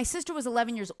 my sister was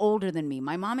 11 years older than me.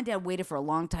 My mom and dad waited for a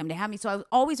long time to have me. So I was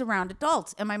always around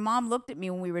adults. And my mom looked at me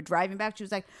when we were driving back. She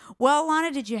was like, well,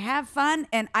 Alana, did you have fun?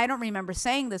 And I don't remember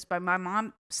saying this, but my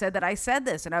mom said that I said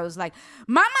this. And I was like,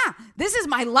 Mama, this is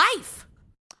my life.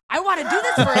 I want to do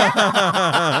this forever.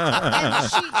 And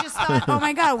she just thought, oh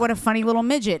my God, what a funny little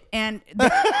midget. And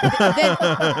then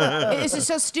it's just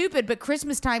so stupid. But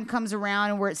Christmas time comes around,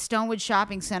 and we're at Stonewood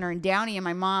Shopping Center in Downey, and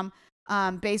my mom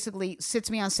basically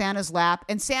sits me on Santa's lap,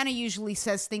 and Santa usually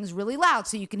says things really loud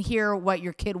so you can hear what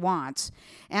your kid wants.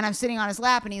 And I'm sitting on his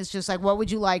lap, and he was just like, what would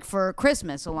you like for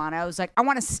Christmas, Alana? I was like, I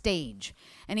want a stage.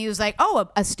 And he was like, oh,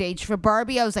 a stage for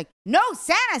Barbie? I was like, no,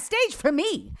 Santa, stage for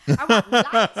me. I want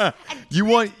lights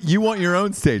and You want your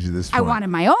own stage at this point. I wanted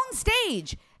my own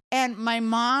stage. And my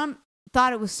mom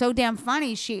thought it was so damn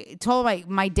funny. She told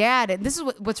my dad, and this is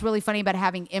what's really funny about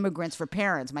having immigrants for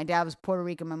parents. My dad was Puerto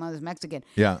Rican, my mother's Mexican.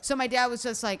 Yeah. So my dad was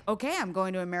just like, okay, I'm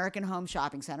going to American Home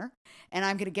Shopping Center, and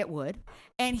I'm going to get wood.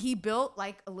 And he built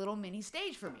like a little mini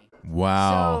stage for me.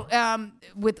 Wow. So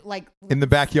with like In the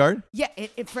backyard? yeah,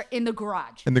 in the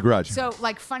garage. In the garage. So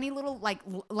like funny little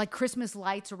like Christmas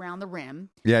lights around the rim.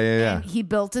 Yeah. And he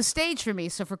built a stage for me.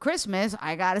 So for Christmas,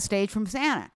 I got a stage from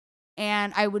Santa.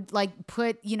 and I would like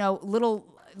put,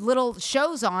 little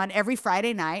shows on every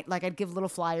Friday night. Like I'd give little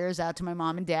flyers out to my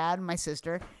mom and dad and my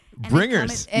sister. And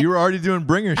Bringers. You were already doing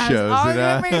bringer shows. I was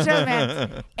already doing bringer shows,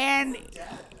 man. And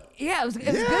yeah, it was good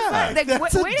fun. Like,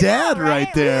 that's way a to dad go,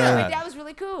 right there. Yeah, my dad was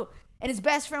really cool. And his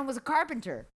best friend was a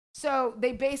carpenter. So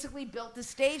they basically built the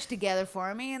stage together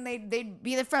for me, and they'd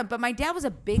be the front. But my dad was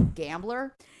a big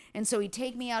gambler. And so he'd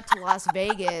take me out to Las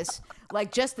Vegas,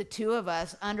 like just the two of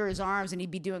us under his arms, and he'd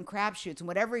be doing crapshoots. And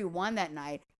whatever he won that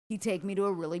night, he'd take me to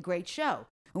a really great show.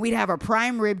 And we'd have our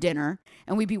prime rib dinner,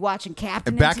 and we'd be watching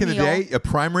Captain Back in the Tennille. day, a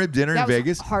prime rib dinner in That was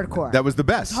Vegas. hardcore. That was the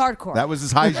best. Hardcore. That was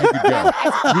as high as you could go.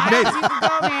 You made You could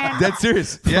go, man. it. Dead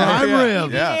serious. Prime rib. He'd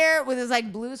be there with his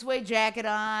like blue suede jacket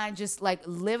on, just like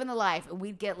living the life. And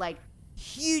we'd get like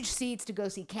huge seats to go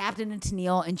see Captain and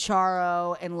Tennille and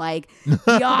Charo and like the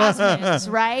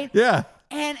Osmonds, right? Yeah.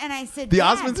 And I said, The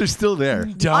Dad, Osmonds are still there.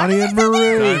 Donnie and Donnie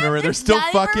Marie. Donnie and Marie, they're still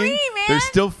Donnie fucking. Marie, man. They're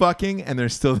still fucking, and they're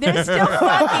still there. They're still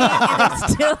fucking and they're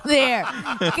still there.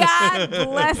 God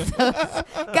bless those.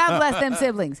 God bless them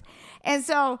siblings. And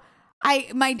so I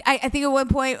think at one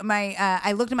point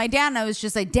I looked at my dad and I was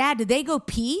just like, Dad, did they go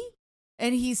pee?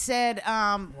 And he said,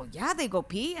 well, yeah, they go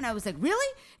pee. And I was like, really?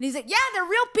 And he's like, yeah, they're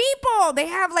real people. They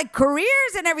have like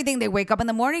careers and everything. They wake up in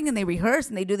the morning and they rehearse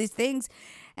and they do these things.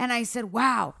 And I said,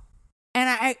 wow.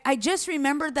 And I just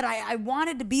remembered that I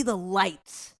wanted to be the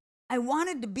lights. I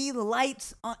wanted to be the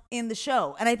lights in the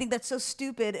show. And I think that's so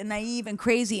stupid and naive and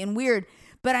crazy and weird.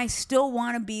 But I still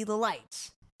want to be the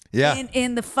lights. Yeah.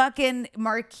 In the fucking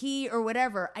marquee or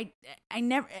whatever. I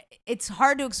never. It's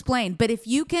hard to explain. But if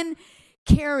you can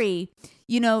carry,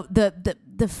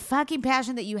 the fucking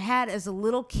passion that you had as a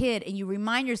little kid, and you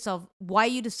remind yourself why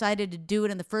you decided to do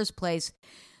it in the first place,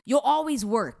 you'll always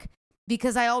work.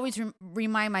 Because I always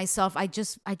remind myself, I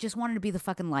just wanted to be the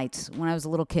fucking lights when I was a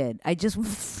little kid. I just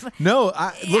No, look,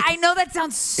 I know that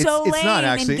sounds so it's lame not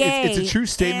actually. and gay. It's a true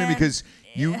statement and- because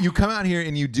you come out here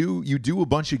and you do a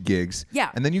bunch of gigs, Yeah.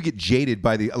 and then you get jaded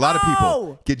by a lot of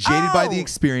people get jaded by the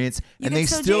experience, You and get they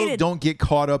so still jaded. don't get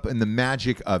caught up in the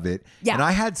magic of it. Yeah. And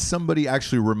I had somebody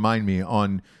actually remind me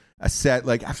on a set,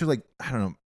 like after like I don't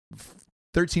know,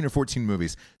 13 or 14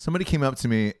 movies, somebody came up to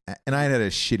me and I had a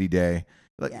shitty day.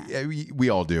 Like we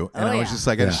all do, and I was just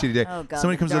like, I had a shitty day. Oh, God,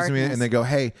 Somebody the comes up to me darkness. and they go,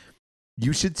 "Hey,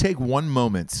 you should take one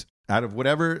moment out of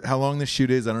how long this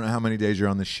shoot is. I don't know how many days you're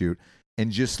on the shoot,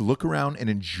 and just look around and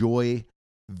enjoy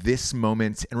this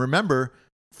moment. And remember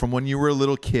from when you were a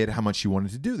little kid how much you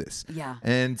wanted to do this." Yeah.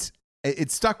 And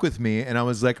it stuck with me, and I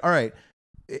was like, all right.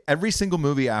 Every single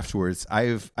movie afterwards,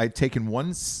 I've taken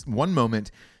one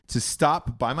moment to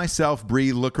stop by myself,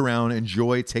 breathe, look around,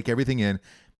 enjoy, take everything in.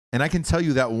 And I can tell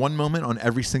you that one moment on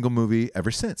every single movie ever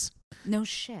since. No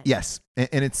shit. Yes,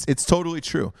 and it's totally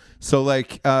true. So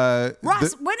like,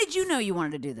 Ross, when did you know you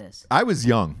wanted to do this? I was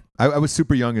young. I was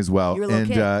super young as well. You were a little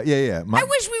and kid. yeah. I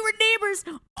wish we were neighbors.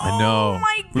 I know. Oh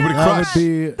my god. We would've That would crushed.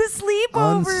 be The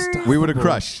sleepovers. We would have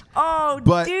crushed. Oh,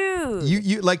 But dude.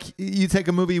 you take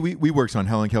a movie we worked on,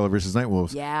 Helen Keller versus Night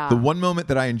Wolves. Yeah. The one moment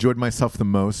that I enjoyed myself the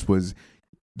most was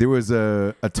there was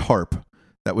a tarp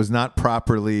that was not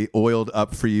properly oiled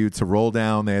up for you to roll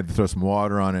down. They had to throw some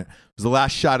water on it. It was the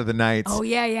last shot of the night. Oh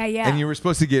yeah. And you were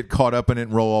supposed to get caught up in it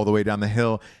and roll all the way down the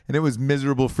hill. And it was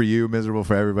miserable for you, miserable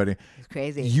for everybody. It's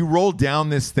crazy. You rolled down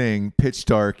this thing, pitch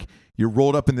dark. You're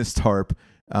rolled up in this tarp.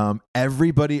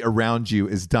 Everybody around you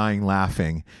is dying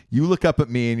laughing. You look up at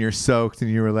me and you're soaked and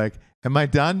you were like, "Am I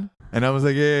done?" And I was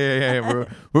like, yeah.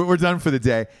 We're done for the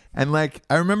day. And like,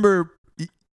 I remember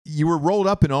you were rolled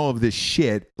up in all of this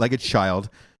shit like a child.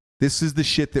 This is the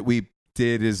shit that we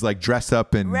did is like dress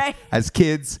up and Right. as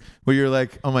kids where you're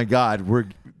like, oh my God,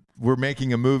 we're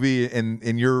making a movie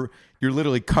and you're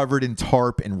literally covered in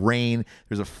tarp and rain.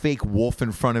 There's a fake wolf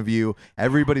in front of you.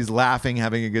 Everybody's laughing,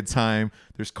 having a good time.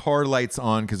 There's car lights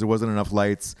on because there wasn't enough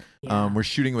lights. Yeah. We're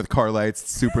shooting with car lights.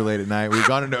 It's super late at night. We've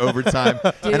gone into overtime.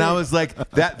 And I was like,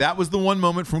 that was the one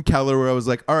moment from Keller where I was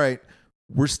like, all right,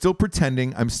 we're still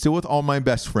pretending. I'm still with all my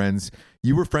best friends.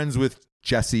 You were friends with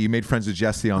Jesse. You made friends with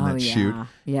Jesse on that shoot.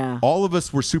 Yeah. All of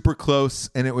us were super close.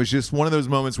 And it was just one of those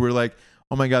moments where like,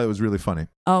 oh my God, it was really funny.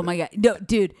 Oh my god. No,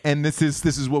 dude. And this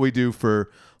is what we do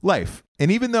for life.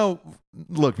 And even though,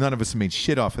 look, none of us made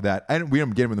shit off of that. We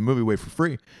didn't get him in the movie away for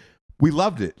free. We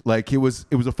loved it. Like it was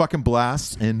a fucking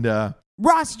blast. And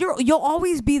Ross, you'll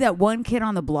always be that one kid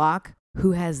on the block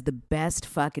who has the best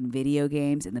fucking video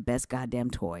games and the best goddamn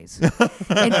toys.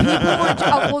 And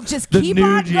people will just The keep new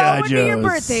on G.I. going to your Joes.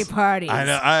 birthday parties. I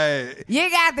know You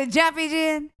got the Jumpy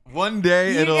Gin, One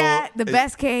day You it'll got the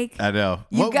best cake. I know.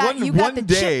 You got the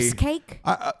chips cake.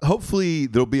 Hopefully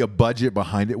there'll be a budget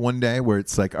behind it one day where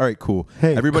it's like, all right, cool.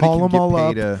 Hey, everybody call can them get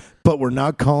all paid. up, but we're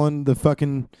not calling the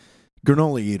fucking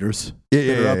granola eaters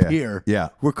that are up here. Yeah.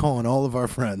 We're calling all of our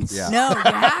friends. Yeah. No, you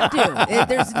have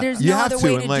to. There's You no have other to,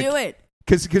 way and to like- do it.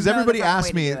 Because No everybody different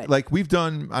asked way to me, do it. like, we've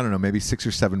done, I don't know, maybe 6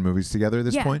 or 7 movies together at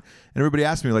this point. And everybody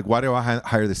asked me, like, why do I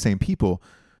hire the same people?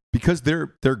 Because they're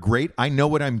great. I know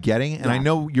what I'm getting, and I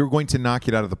know you're going to knock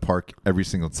it out of the park every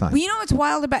single time. Well, you know what's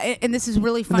wild about it, and this is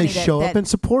really And funny. they show up and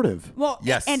supportive. Well,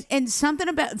 Yes. and something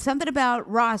about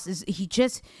Ross is he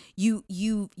just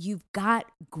you've got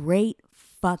great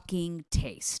fucking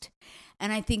taste,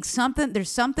 and I think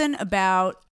there's something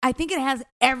about, I think it has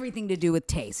everything to do with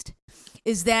taste.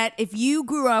 Is that if you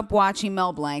grew up watching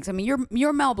Mel Blancs? I mean,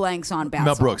 you're Mel Blancs on Bath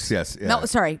Mel Salts. Brooks, yes. Yeah.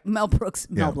 Mel Brooks,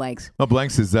 Yeah. Mel Blancs. Mel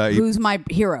Blancs is Who's my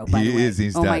hero, by the way.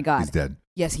 He's oh dead. my God. He's dead.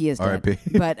 Yes, he is dead. R.I.P.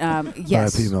 But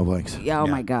yes. R.I.P. Mel Blancs. Yeah, oh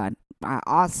my God.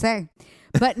 I'll say.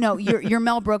 But no, you're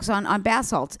Mel Brooks on bath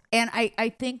salts. And I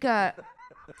think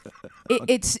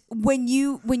it's when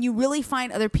you really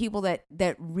find other people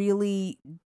that really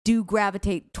do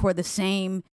gravitate toward the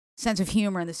same sense of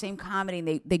humor and the same comedy,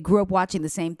 and they grew up watching the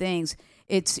same things.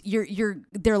 It's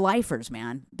they're lifers,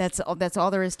 man. That's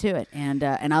all there is to it. And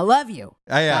I love you.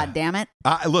 God damn it.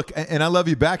 Look, and I love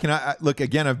you back. And I look,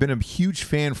 again, I've been a huge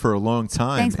fan for a long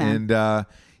time. Thanks, man. And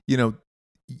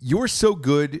you're so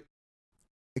good.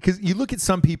 Because you look at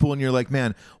some people and you're like,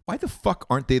 man, why the fuck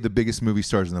aren't they the biggest movie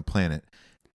stars on the planet?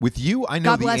 With you, I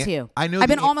know. God bless you. I know. I've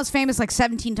been almost famous like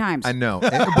 17 times. I know.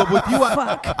 But with you,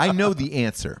 I know the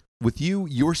answer. With you,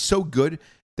 you're so good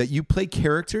that you play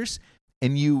characters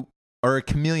and you are a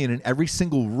chameleon in every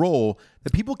single role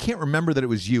that people can't remember that it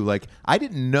was you. Like, I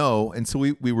didn't know until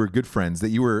we were good friends that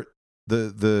you were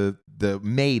the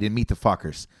maid in Meet the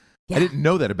Fockers. Yeah. I didn't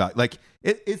know that about, like,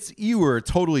 it's you were a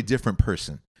totally different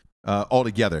person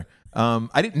altogether.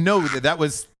 I didn't know that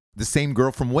was the same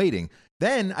girl from Waiting.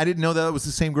 Then I didn't know that it was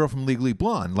the same girl from Legally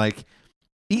Blonde. Like,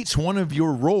 each one of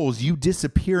your roles, you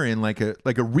disappear in like a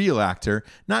real actor,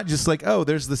 not just like, oh,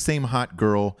 there's the same hot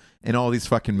girl in all these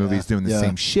fucking movies doing the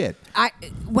same shit.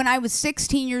 When I was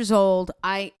 16 years old,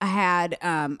 I had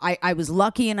I was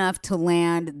lucky enough to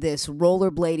land this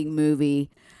rollerblading movie,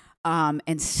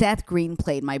 and Seth Green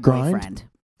played my boyfriend.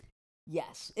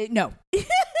 Yes. No,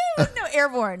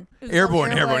 Airborne.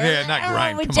 Airborne. Yeah, not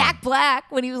Grind. With Come Jack on.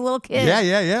 Black when he was a little kid.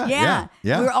 Yeah.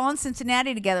 We were all in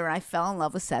Cincinnati together, and I fell in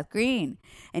love with Seth Green.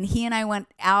 And he and I went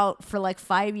out for like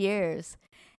 5 years.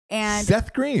 And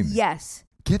Seth Green. Yes.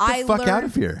 Get the fuck out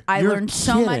of here. I You're learned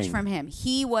so much kidding. from him.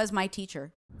 He was my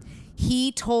teacher.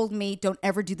 He told me, don't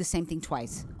ever do the same thing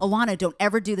twice. Alana, don't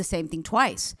ever do the same thing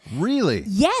twice. Really?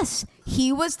 Yes.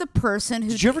 He was the person who...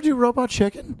 Did you ever do Robot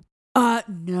Chicken?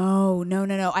 No.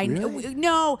 Really?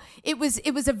 No, it was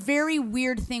a very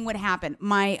weird thing what happened.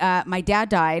 My dad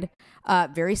died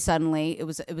very suddenly. It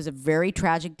was a very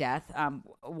tragic death.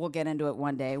 We'll get into it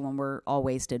one day when we're all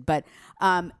wasted. But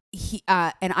he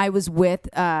and I was with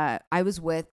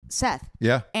Seth.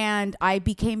 Yeah. And I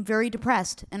became very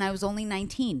depressed, and I was only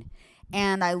 19.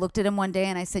 And I looked at him one day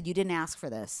and I said, "You didn't ask for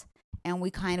this." And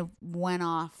we kind of went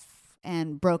off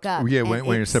and broke up. Yeah, And went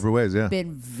your it's separate ways. Yeah.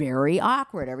 been very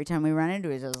awkward every time we run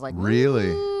into each other. I was like, Really?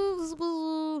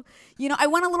 I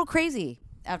went a little crazy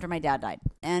after my dad died,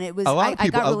 and it was A lot of I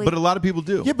people, got really, but a lot of people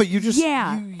do. Yeah, but you just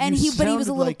and he was a sounded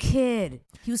little like- kid.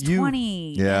 He was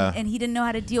 20, Yeah. and he didn't know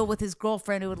how to deal with his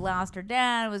girlfriend who had lost her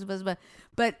dad.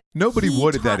 But Nobody he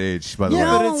would at taught- that age, by the Yeah,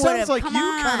 way. but No it one sounds would've. like Come you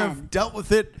kind on. of dealt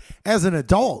with it as an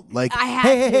adult. Like, I had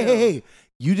hey, to. hey,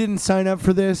 you didn't sign up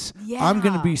for this. I'm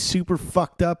gonna Yeah. be super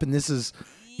fucked up, and this is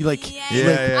you like, Yeah, I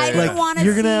yeah. didn't like want to.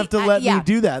 you're gonna have to let me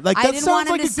do that. Like I that didn't sounds want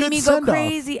him like to a see good me go send off.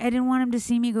 crazy. I didn't want him to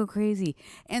see me go crazy.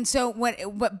 And so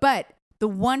but the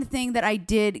one thing that I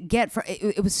did get from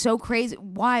it was so crazy,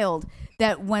 wild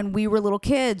that when we were little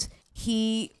kids,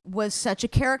 he was such a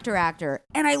character actor,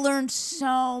 and I learned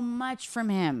so much from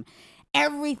him.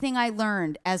 Everything I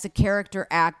learned as a character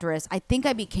actress, I think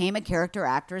I became a character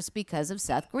actress because of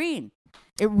Seth Green.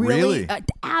 It really?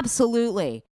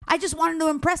 Absolutely. I just wanted to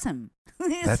impress him.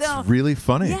 That's So, really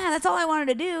funny. yeah, that's all I wanted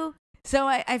to do. So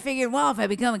I figured, well, if I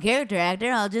become a character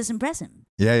actor, I'll just impress him.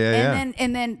 Yeah.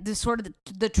 And then the sort of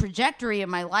the trajectory of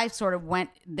my life sort of went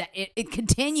that it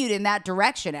continued in that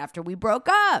direction after we broke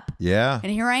up. Yeah.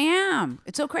 And here I am.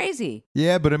 It's so crazy.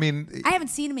 Yeah, but I mean, I haven't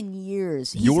seen him in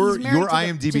years. your married to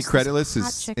IMDb just credit this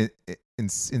list hot is chick.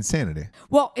 insanity.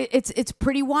 Well, it's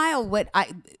pretty wild.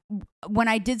 When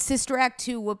I did Sister Act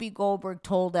 2, Whoopi Goldberg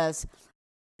told us,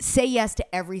 say yes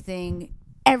to everything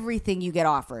everything you get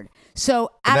offered.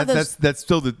 So out of those, that's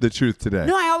still the truth today.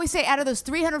 no, I always say out of those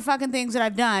 300 fucking things that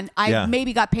I've done, I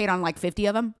maybe got paid on like 50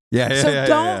 of them. So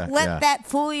don't let that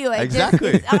fool you. Exactly.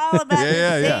 It's all about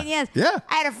saying yeah. yes. Yeah.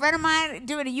 I had a friend of mine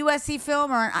doing a USC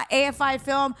film or an AFI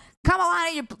film. Come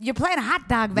along, you're playing a hot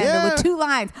dog vendor with 2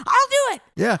 lines. I'll do it.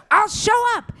 Yeah. I'll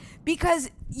show up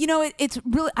because it's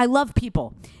really, I love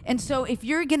people. And so if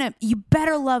you're you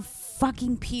better love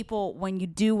fucking people when you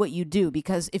do what you do,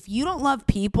 because if you don't love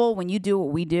people when you do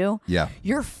what we do,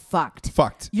 you're fucked.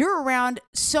 You're around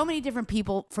so many different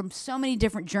people from so many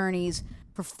different journeys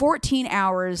for 14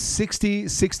 hours. 60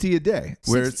 a day.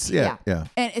 Where 60, it's,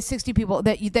 And it's 60 people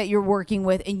that you're working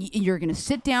with, and you're going to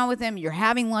sit down with them, you're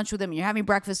having lunch with them, you're having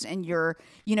breakfast, and you're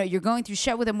going through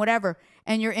shit with them, whatever,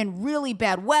 and you're in really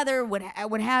bad weather,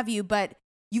 what have you, but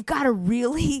you've got to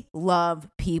really love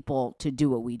people to do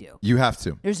what we do. You have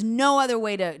to. There's no other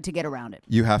way to get around it.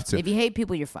 You have to. If you hate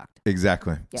people, you're fucked.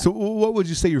 Exactly. Yeah. So what would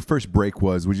you say your first break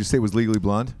was? Would you say it was Legally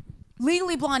Blonde?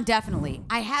 Legally Blonde, definitely.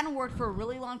 I hadn't worked for a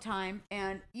really long time,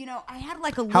 and I had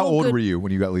like a How little old good, were you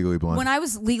when you got Legally Blonde? When I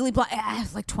was Legally Blonde, I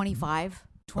was like 25,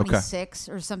 26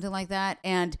 or something like that,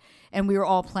 and we were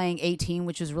all playing 18,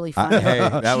 which was really fun. Hey,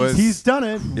 that was. He's done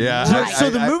it. Yeah. Right. So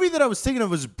the movie that I was thinking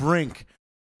of was Brink,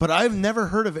 but I've never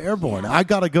heard of Airborne. I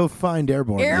gotta go find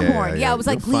Airborne. Airborne, Yeah, it was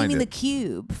like you'll find Gleaming the it.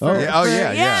 Cube.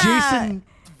 Jason.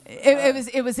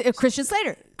 It was Christian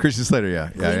Slater. Christian Slater, yeah.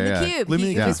 Gleaming the Cube.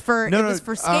 Gleaming the It was for No,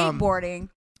 skateboarding.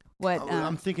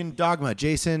 I'm thinking Dogma.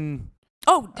 Jason.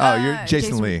 You're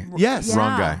Jason Lee. Yes. Yeah.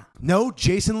 Wrong guy. No,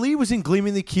 Jason Lee was in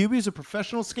Gleaming the Cube. He was a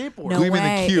professional skateboarder. No Gleaming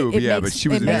way. the Cube, It yeah, makes- but she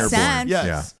was it in makes Airborne. sense. Yes.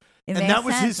 Yeah. It And makes that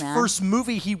was sense, his man. first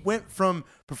movie. He went from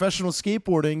professional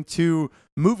skateboarding to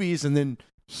movies, and then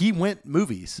he went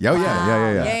movies.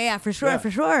 Yeah. For sure, Yeah.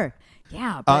 for sure.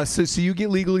 Yeah. But, So you get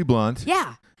Legally Blonde.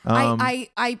 yeah.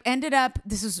 I ended up.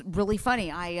 This is really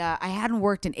funny. I hadn't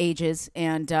worked in ages,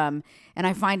 and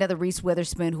I find out that Reese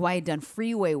Witherspoon, who I had done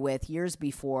Freeway with years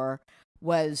before,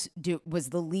 was the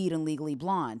lead in Legally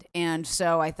Blonde, and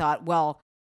so I thought, well,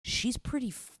 she's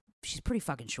pretty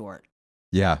fucking short.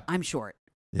 Yeah. I'm short,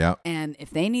 Yeah. and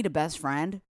if they need a best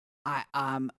friend, I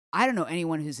don't know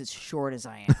anyone who's as short as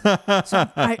I am. So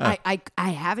I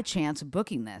have a chance of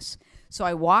booking this. So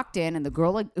I walked in, and the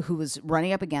girl who was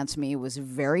running up against me was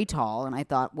very tall, and I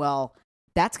thought, well,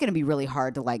 that's going to be really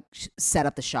hard to set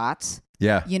up the shots.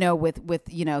 Yeah.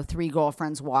 With 3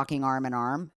 girlfriends walking arm in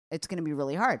arm, it's going to be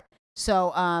really hard.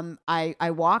 So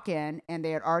I walk in, and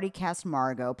they had already cast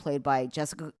Margot, played by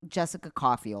Jessica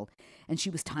Caulfield, and she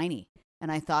was tiny. And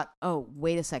I thought, oh,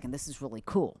 wait a second, this is really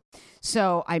cool.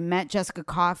 So I met Jessica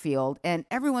Caulfield, and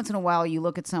every once in a while you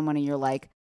look at someone and you're like,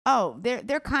 oh,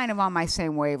 they're kind of on my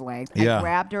same wavelength. Yeah. I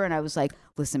grabbed her and I was like,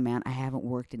 listen, man, I haven't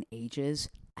worked in ages.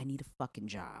 I need a fucking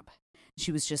job.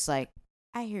 She was just like,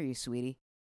 I hear you, sweetie.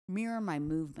 Mirror my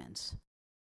movements.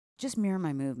 Just mirror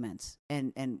my movements,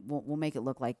 and we'll make it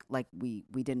look like we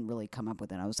didn't really come up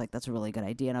with it. I was like, that's a really good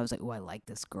idea, and I was like, oh, I like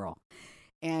this girl.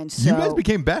 And so you guys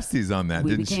became besties on that,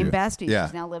 we didn't became you? besties. Yeah.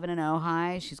 She's now living in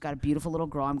Ojai. She's got a beautiful little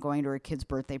girl. I'm going to her kid's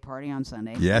birthday party on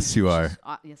Sunday. Yes, you are.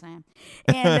 Yes, I am.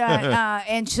 And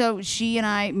and so she and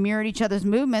I mirrored each other's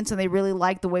movements, and they really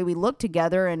liked the way we looked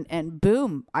together. And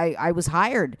boom, I was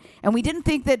hired. And we didn't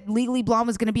think that Legally Blonde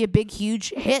was going to be a big,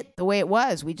 huge hit the way it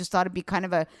was. We just thought it'd be kind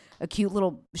of a cute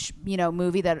little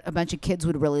movie that a bunch of kids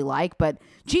would really like. But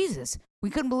Jesus,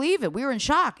 we couldn't believe it. We were in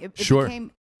shock.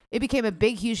 It became a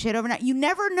big, huge hit overnight. You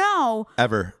never know.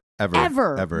 Ever.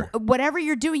 Whatever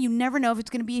you're doing, you never know if it's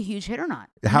going to be a huge hit or not.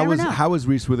 How was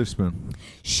Reese Witherspoon?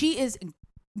 She is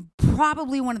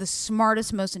probably one of the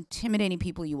smartest, most intimidating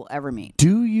people you will ever meet.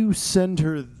 Do you send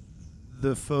her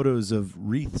the photos of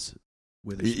wreaths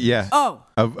with her? Yeah. Oh.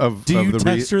 Do you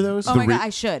text her those? Oh my God,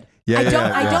 I should. Yeah, I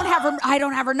yeah.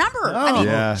 don't have her number. I mean,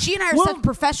 Yeah. she and I are such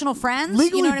professional friends.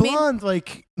 Legally you know what Blonde, I mean?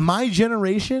 like my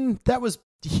generation, that was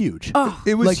huge. Oh.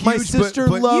 It was like my huge, sister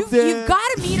but loved it. You've got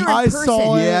to meet her in I person.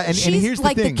 saw it. Yeah, and She's here's the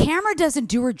like thing. the camera doesn't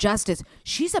do her justice.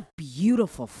 She's a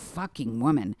beautiful fucking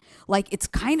woman. Like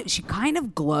she kind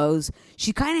of glows.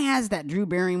 She kind of has that Drew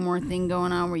Barrymore thing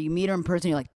going on where you meet her in person,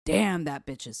 you're like, damn, that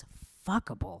bitch is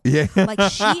fuckable. Yeah. Like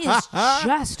she is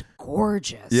just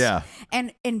gorgeous. Yeah.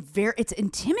 And it's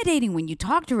intimidating when you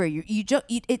talk to her.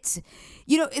 It's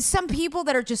some people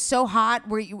that are just so hot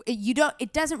where you don't,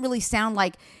 it doesn't really sound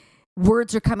like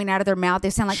words are coming out of their mouth. They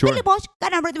sound like, Sure. You're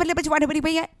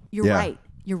Yeah. right.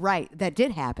 You're right. That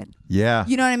did happen. Yeah.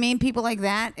 You know what I mean? People like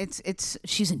that.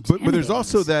 She's intimidating. But there's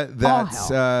also All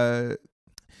hell.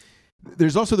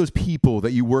 there's also those people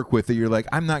that you work with that you're like,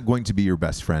 I'm not going to be your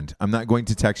best friend. I'm not going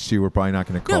to text you. We're probably not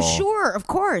going to call. No, sure, of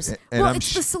course. And Well, I'm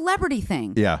it's the celebrity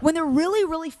thing. Yeah. When they're really,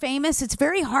 really famous, it's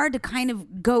very hard to kind of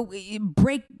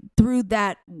break through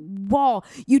that wall.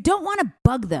 You don't want to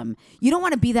bug them. You don't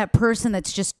want to be that person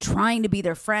that's just trying to be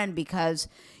their friend because,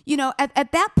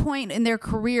 at that point in their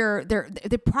career,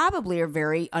 they probably are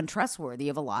very untrustworthy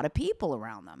of a lot of people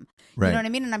around them. Right. You know what I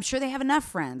mean? And I'm sure they have enough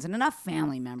friends and enough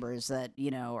family members that,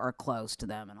 are close to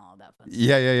them and all of that fun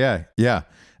stuff.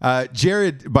 Yeah.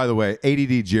 Jared, by the way,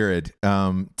 ADD Jared,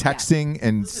 texting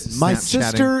and My Snapchatting.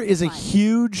 sister is a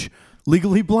huge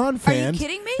Legally Blonde fan.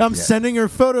 kidding me? I'm sending her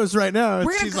photos right now.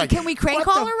 We're She's gonna- like, can we crank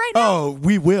 "What call the-" her right now? Oh,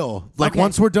 we will. Like Okay.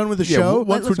 once we're done with the Yeah, show,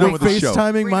 once we're Let's done with the show.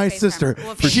 FaceTiming We're my gonna FaceTime sister. her.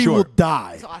 Well, She sure. will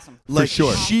die. It's awesome. Like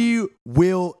sure. she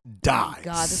will die.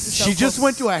 God, this is so she just cool.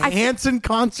 went to a Hanson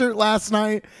concert last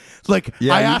night. Like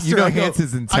Yeah, I you- asked you her, know I go,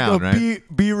 Hanson's in I go, town, right?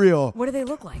 Be real. What do they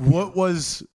look like? What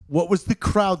was the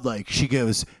crowd like? She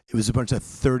goes, it was a bunch of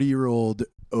 30-year-old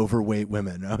overweight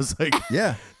women. I was like,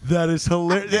 Yeah. that is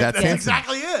hilarious. That's That's Hanson.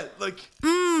 exactly it. Like,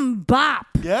 Bop.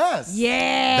 yes.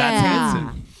 Yeah. That's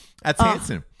Hanson. That's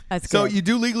Hanson. that's so good. you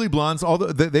do Legally Blondes, although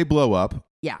they blow up.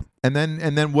 Yeah. And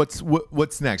then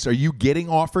what's next? Are you getting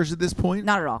offers at this point?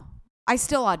 Not at all. I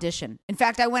still audition. In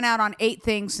fact, I went out on 8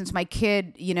 things since my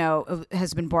kid,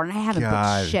 has been born. And I haven't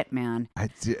God. booked shit, man.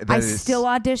 I Still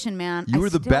audition, man. You I were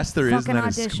the still best there is, fucking and that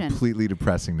is audition. completely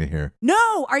depressing to hear.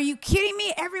 No, are you kidding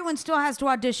me? Everyone still has to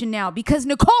audition now because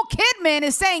Nicole Kidman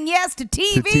is saying yes to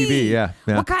TV. To TV, yeah.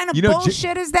 What kind of You know,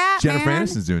 bullshit is that, Jennifer man?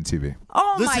 Aniston's doing TV.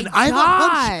 Oh Listen, my I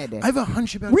God. have a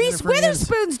hunch about Reese Jennifer Aniston.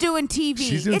 Witherspoon's doing TV.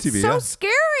 She's doing it's TV, so yeah.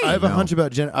 scary. I have a hunch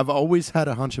about I've always had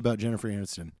a hunch about Jennifer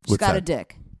Aniston. She's What's got that? a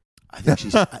dick. I think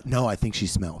she's no. I think she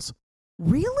smells.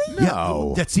 Really? No.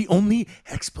 Yeah, that's the only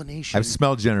explanation. I've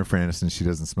smelled Jennifer Aniston. She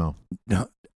doesn't smell. No,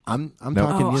 I'm No.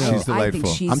 talking. Oh, You know, She's I think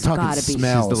delightful. she's I'm talking gotta be.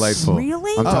 smells. She's delightful.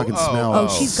 Really? I'm talking smell. Oh,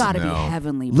 she's got to be no.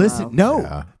 heavenly, bro. Listen, no,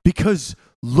 Yeah. because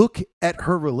look at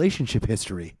her relationship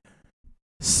history.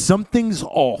 Something's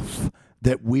off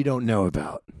that we don't know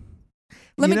about.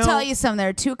 Let You me know- tell you something. There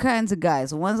are 2 kinds of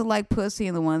guys: the ones that like pussy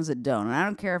and the ones that don't. And I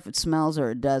don't care if it smells or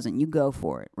it doesn't. You go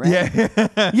for it, right? Yeah,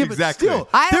 Yeah, exactly. but still,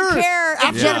 I don't there- care if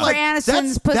I feel Jennifer like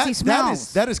Aniston's pussy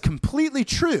smells. That is completely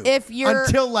true. If you're-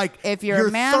 until like if you're a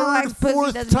your man who third, likes pussy,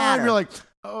 fourth doesn't time, matter. you're like,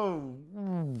 oh,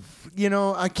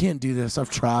 I can't do this. I've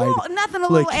tried. Well, nothing a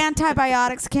Like- little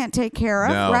antibiotics can't take care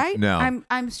of, No, right? no.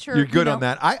 I'm sure You're good you know, on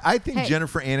that. I think Hey.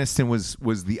 Jennifer Aniston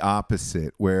was the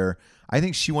opposite, where I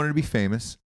think she wanted to be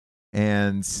famous,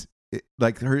 and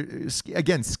like her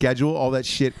again schedule all that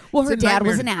shit. Well, It's her a dad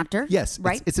was nightmare an actor. Yes,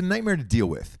 right. It's a nightmare to deal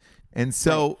with, and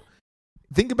so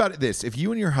think about it: this: if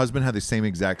you and your husband had the same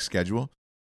exact schedule,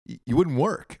 you wouldn't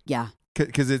work Yeah.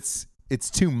 because it's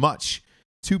too much.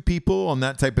 2 people on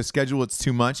that type of schedule, it's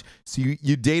too much. So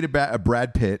you date a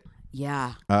Brad Pitt.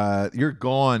 Yeah. You're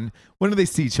gone. When do they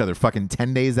see each other? Fucking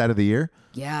 10 days out of the year.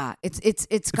 Yeah. It's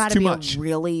got to too be much. a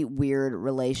really weird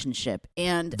relationship.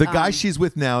 And The guy she's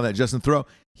with now, that Justin Theroux,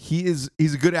 he's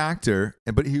a good actor,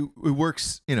 but he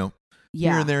works, here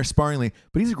yeah. and there sparingly,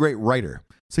 but he's a great writer.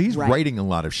 So he's Right. writing a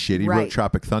lot of shit. He Right. wrote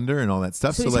Tropic Thunder and all that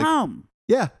stuff. So So, he's like, home.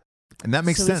 yeah, and that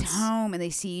makes so sense. He's home and they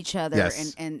see each other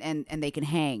Yes. and they can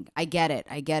hang. I get it.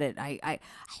 I have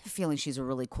a feeling she's a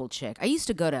really cool chick. I used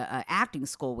to go to acting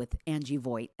school with Angie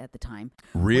Voight at the time.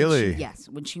 Really? Yes.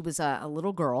 When she was a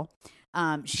little girl.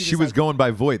 She was going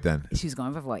by Voight then. She was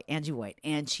going by Voight, Angie Voight,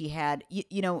 and she had,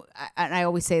 and I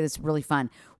always say this really fun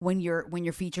when your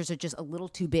features are just a little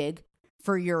too big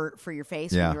for your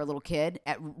face Yeah. when you're a little kid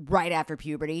right after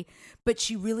puberty, but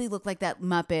she really looked like that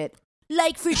Muppet.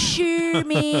 Like for sure,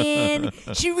 man.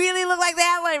 She really looked like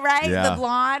that one, right? Yeah. The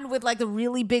blonde with like the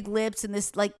really big lips and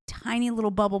this like tiny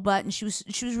little bubble butt, and she was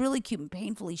really cute and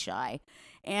painfully shy,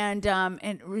 and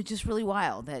it was just really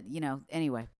wild. That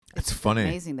anyway. It's funny.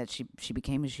 Amazing that she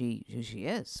became who she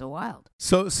is. So wild.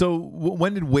 So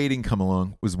when did Waiting come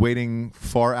along? Was Waiting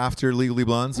far after Legally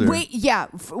Blondes? Or?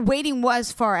 Waiting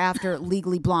was far after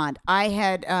Legally Blonde. I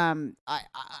had,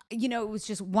 it was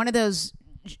just one of those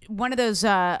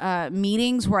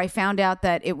meetings where I found out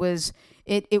that it was.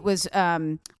 I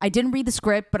didn't read the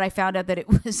script, but I found out that it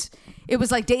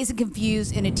was like Dazed and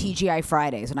Confused in a TGI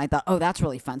Fridays, and I thought, oh, that's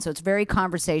really fun. So it's very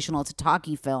conversational. It's a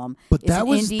talkie film. But It's that an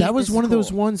was indie. that was This is one of those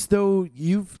cool. ones though.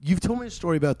 You've told me a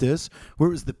story about this where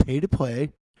it was the pay to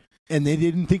play, and they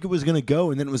didn't think it was going to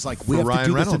go, and then it was like we For have Ryan to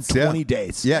do Reynolds, this in yeah. 20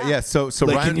 days. Yeah. So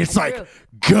Like, Ryan and it's like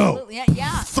Absolutely. go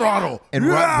Yeah. throttle. and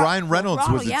Yeah. Ryan Reynolds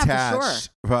Throttle, was yeah, for attached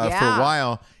sure. for a Yeah.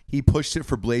 while. He pushed it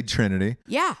for Blade Trinity.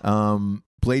 Yeah.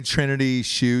 Blade Trinity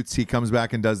shoots. He comes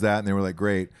back and does that, and they were like,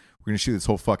 "Great, we're gonna shoot this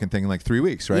whole fucking thing in like 3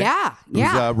 weeks, right? Yeah, It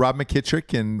was, Rob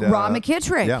McKittrick and Rob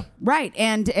McKittrick, yeah. right,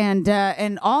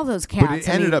 and all those cats. But it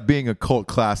ended up being a cult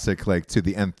classic, like to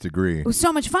the nth degree. It was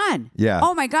so much fun. Yeah.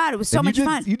 Oh my God, it was so And much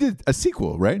fun. You did a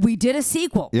sequel, right? We did a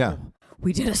sequel. Yeah.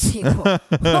 We did a sequel.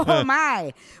 Oh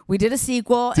my! We did a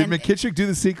sequel. Did and McKittrick do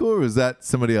the sequel, or was that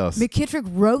somebody else? McKittrick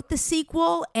wrote the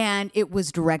sequel, and it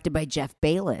was directed by Jeff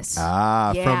Bayless.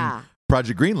 From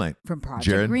Project Greenlight. From Project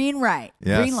Jared. Greenlight.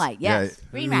 Yes. Greenlight, yes.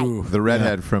 Yeah. Greenlight. The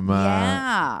redhead from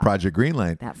Project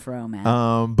Greenlight. That fro,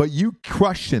 man. But you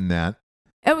crushed in that.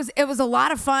 It was a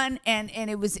lot of fun, and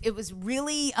it was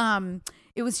really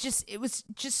it was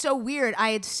just so weird. I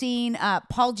had seen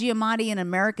Paul Giamatti in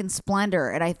American Splendor,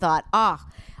 and I thought,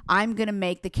 I'm gonna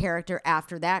make the character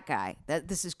after that guy.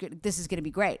 This is good. This is gonna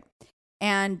be great.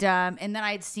 And then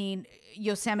I had seen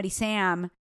Yosemite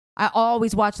Sam. I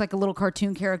always watch like a little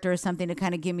cartoon character or something to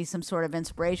kind of give me some sort of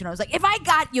inspiration. I was like, if I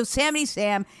got Yosemite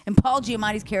Sam and Paul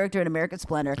Giamatti's character in American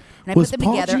Splendor, and I put them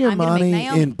together, I'm gonna make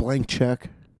Naomi. in Blank Check?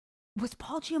 Was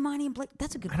Paul Giamatti in Blake?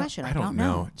 That's a good question. I don't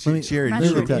know. Let me- Jared, I'm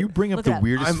not sure. you bring up Look the it up.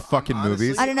 weirdest fucking honestly-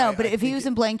 movies. I don't know, but if he was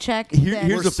in Blank Check, Here's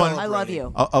then a fun- I love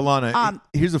you. Alana,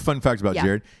 here's a fun fact about Yeah.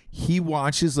 Jared. He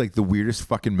watches like the weirdest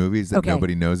fucking movies that Okay.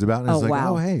 nobody knows about. And Oh, it's like,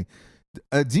 wow. oh, hey.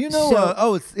 Do you know?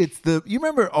 So- It's the. You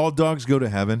remember All Dogs Go to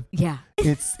Heaven? Yeah.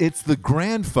 It's the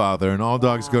grandfather in All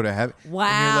Dogs Go to Heaven. And you're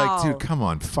Wow. like, dude, come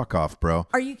on, fuck off, bro.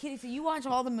 Are you kidding? So you watch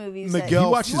all the movies? Miguel-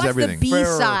 He watches you watch everything. the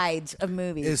B-sides of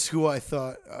movies. Is who I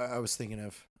thought I was thinking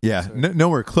of. Yeah,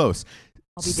 nowhere close.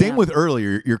 I'll be Same damned.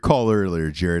 with your call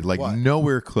earlier, Jared. Like What?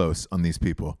 nowhere close on these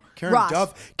people.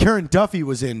 Ross. Karen Duffy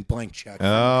was in Blank Check. Oh,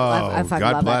 I fucking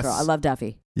God love bless. that girl. I love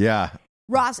Duffy. Yeah.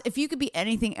 Ross, if you could be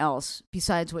anything else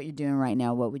besides what you're doing right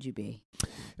now, what would you be?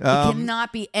 It Um,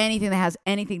 cannot be anything that has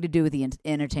anything to do with the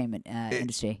entertainment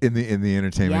industry. in the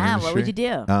entertainment Yeah, industry. what would you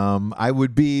do? I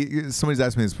would be. Somebody's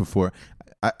asked me this before.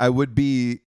 I would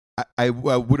be. I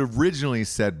would have originally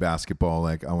said basketball.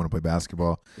 Like I want to play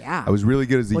basketball. Yeah. I was really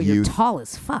good as a Well, you're youth. tall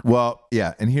as fuck. Well,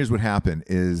 yeah. And here's what happened: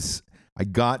 is I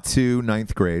got to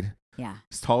 9th grade. Yeah.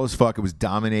 It's tall as fuck. It was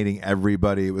dominating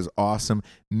everybody. It was awesome.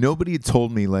 Nobody had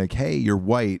told me like, "Hey, you're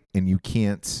white and you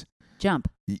can't." Jump.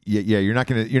 Yeah, you're not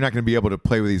gonna be able to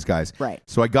play with these guys. Right.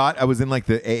 So I was in like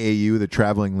the AAU, the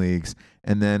traveling leagues,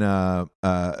 and then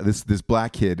this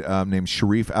black kid named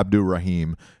Sharif Abdul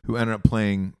Rahim, who ended up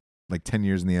playing like 10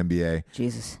 years in the NBA.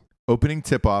 Jesus. Opening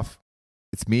tip off,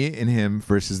 it's me and him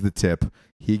versus the tip.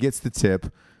 He gets the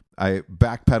tip. I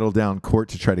backpedal down court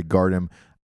to try to guard him.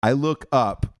 I look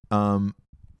up, and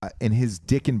his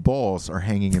dick and balls are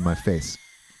hanging in my face.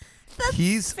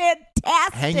 He's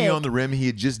Fantastic. hanging on the rim. He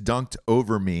had just dunked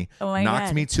over me, Oh my knocked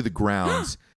God. me to the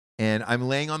ground, and I'm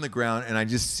laying on the ground, and I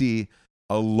just see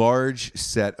a large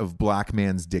set of black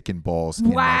man's dick and balls in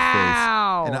my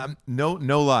Wow. face. And I'm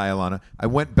no lie, Alana. I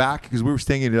went back because we were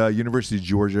staying at University of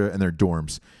Georgia and their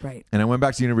dorms. Right. And I went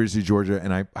back to University of Georgia,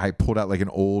 and I pulled out like an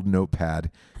old notepad,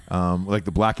 like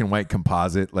the black and white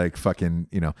composite, like fucking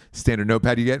standard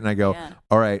notepad you get, and I go, Yeah.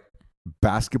 all right,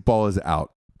 basketball is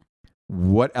out.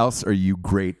 What else are you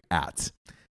great at?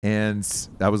 And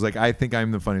I was like, I think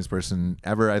I'm the funniest person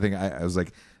ever. I think I was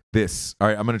like, this. All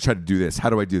right, I'm going to try to do this. How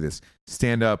do I do this?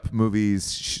 Stand up, movies,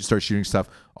 start shooting stuff,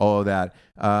 all of that.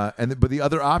 But the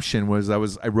other option was I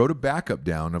wrote a backup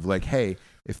down of like, hey,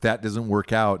 if that doesn't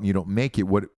work out and you don't make it,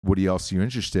 what else are you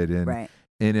interested in? Right.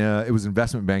 And it was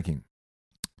investment banking.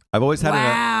 I've always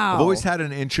had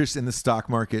an interest in the stock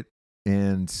market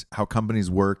and how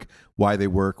companies work, why they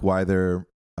work, why they're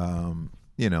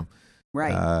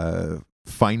Right.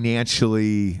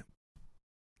 financially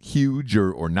huge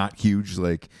or not huge,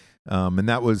 like, and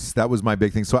that was my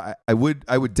big thing. So I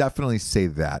would definitely say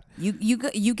that.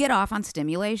 You get off on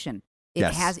stimulation.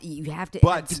 Yes. You have to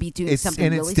be doing it's something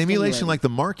and really it's stimulation stimulating. like the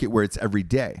market where it's every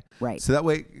day. Right. So that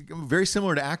way, very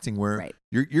similar to acting, where Right.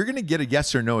 you're going to get a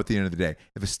yes or no at the end of the day.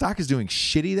 If a stock is doing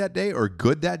shitty that day or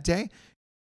good that day,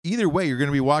 either way, you're going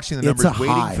to be watching the It's numbers, a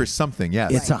waiting high. for something.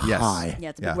 Yes, It's a yes. high. Yeah,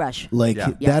 it's a big rush. Like Yeah.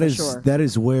 Yeah, that for is sure. that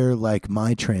is where like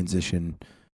my transition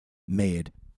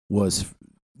made was,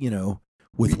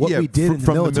 with what Yeah, we did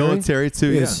from in the military too.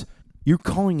 is you're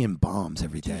calling in bombs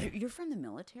every day. You're from the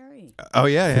military. Oh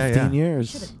yeah, 15 I years.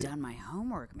 should have done my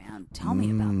homework, man. Tell me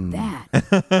about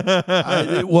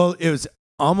that. Well, it was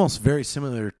almost very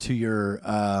similar to your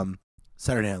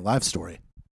Saturday Night Live story.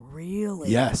 Really?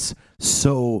 Yes.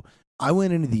 So I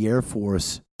went into the Air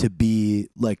Force to be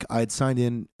like, I had signed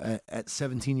in at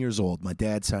 17 years old. My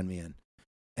dad signed me in.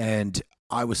 And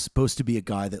I was supposed to be a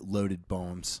guy that loaded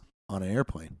bombs on an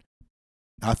airplane.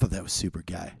 I thought that was super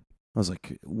gay. I was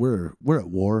like, we're at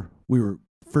war. We were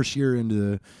first year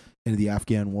into into the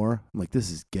Afghan war. I'm like,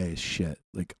 this is gay as shit.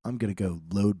 Like, I'm going to go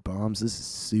load bombs. This is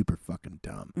super fucking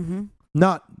dumb. Mm-hmm.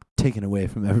 Not taken away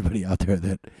from everybody out there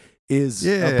that is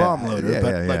a bomb loader.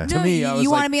 But like to me, I was you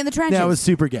like, want to be in the trenches. yeah, I was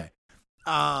super gay.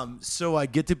 So I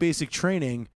get to basic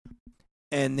training,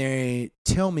 and they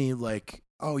tell me, like,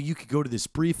 oh, you could go to this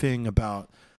briefing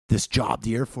about this job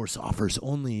the Air Force offers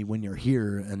only when you're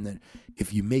here, and then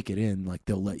if you make it in, like,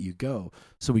 they'll let you go.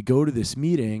 So we go to this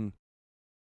meeting,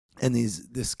 and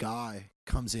this guy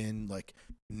comes in, like,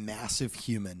 massive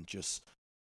human, just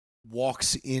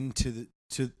walks into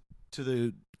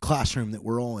the classroom that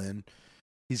we're all in.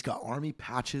 He's got Army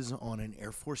patches on an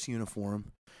Air Force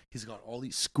uniform. He's got all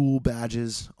these school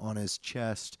badges on his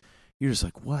chest. You're just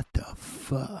like, what the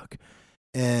fuck?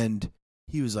 And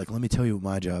he was like, let me tell you what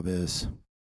my job is.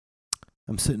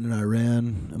 I'm sitting in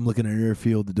Iran. I'm looking at an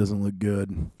airfield that doesn't look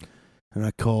good. And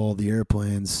I call the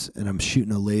airplanes, and I'm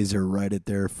shooting a laser right at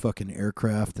their fucking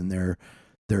aircraft and their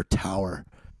tower.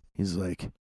 He's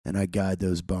like, and I guide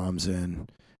those bombs in.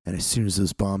 And as soon as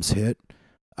those bombs hit,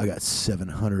 I got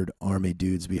 700 Army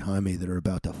dudes behind me that are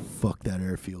about to fuck that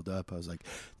airfield up. I was like,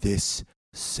 this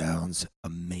sounds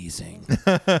amazing.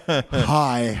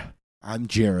 Hi, I'm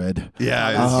Jared.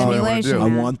 Yeah, this is what I want to do. I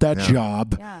want that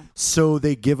job. Yeah. So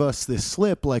they give us this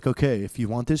slip like, okay, if you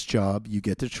want this job, you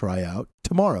get to try out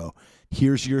tomorrow.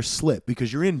 Here's your slip,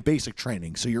 because you're in basic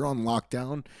training. So you're on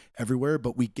lockdown everywhere,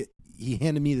 but he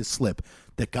handed me the slip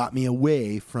that got me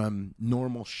away from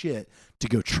normal shit to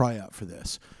go try out for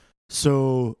this.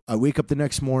 So I wake up the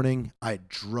next morning. I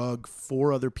drug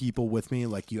 4 other people with me.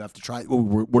 Like, you have to try.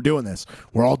 We're doing this.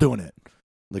 We're all doing it.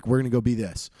 Like, we're going to go be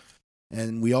this.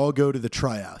 And we all go to the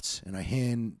tryouts. And I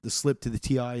hand the slip to the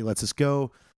TI. He lets us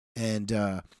go.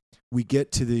 And we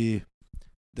get to the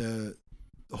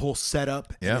whole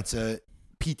setup. Yeah. And it's a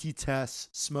PT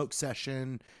test, smoke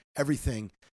session,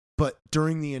 everything. But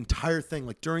during the entire thing,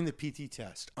 like during the PT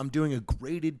test, I'm doing a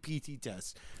graded PT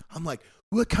test. I'm like,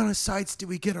 what kind of sights do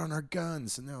we get on our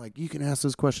guns? And they're like, you can ask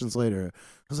those questions later.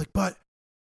 I was like, but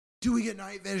do we get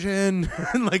night vision?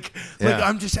 And like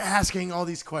I'm just asking all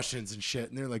these questions and shit.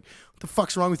 And they're like, what the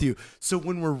fuck's wrong with you? So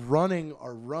when we're running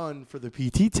our run for the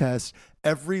PT test,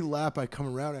 every lap I come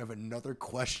around, I have another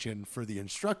question for the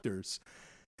instructors.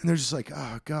 And they're just like,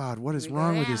 oh, God, what is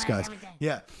wrong with these guys?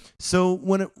 Yeah. So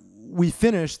when we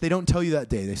finish, they don't tell you that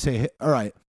day. They say, hey, all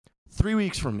right, 3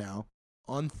 weeks from now,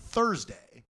 on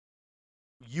Thursday,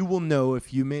 you will know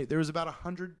if you made – there was about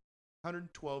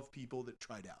 112 people that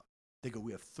tried out. They go,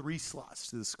 we have 3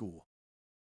 slots to the school.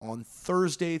 On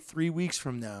Thursday, 3 weeks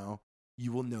from now,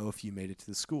 you will know if you made it to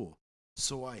the school.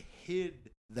 So I hid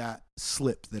that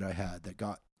slip that I had that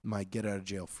got my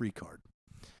get-out-of-jail-free card.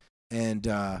 And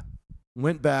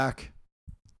went back,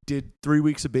 did 3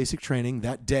 weeks of basic training.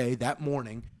 That day, that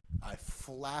morning, I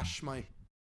flashed my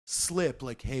slip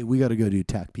like, hey, we got to go do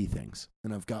TAC-P things.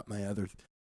 And I've got my other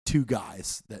 2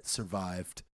 guys that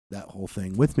survived that whole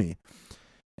thing with me.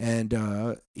 And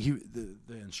the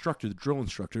instructor, the drill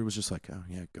instructor, was just like, oh,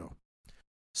 yeah, go.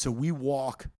 So we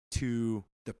walk to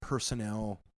the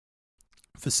personnel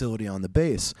facility on the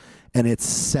base, and it's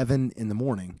 7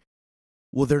 a.m.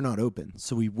 Well, they're not open.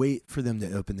 So we wait for them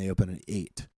to open. They open at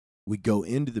 8. We go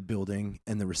into the building,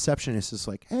 and the receptionist is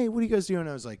like, hey, what are you guys doing?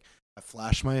 I was like, I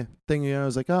flashed my thing. And I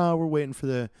was like, oh, we're waiting for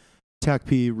the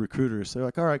TAC-P recruiters. They're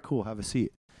like, all right, cool, have a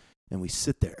seat. And we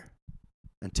sit there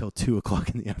until 2 o'clock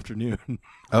in the afternoon.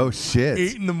 Oh, shit.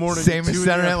 8 a.m. Same as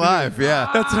Saturday Night Live, yeah.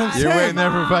 That's what I'm saying. You're waiting there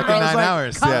for fucking 9 like,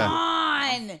 hours. Come yeah.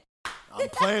 on. I'm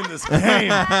playing this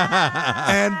game.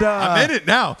 And I'm in it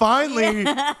now. Finally,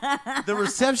 the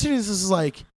receptionist is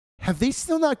like, have they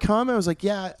still not come? I was like,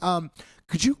 yeah.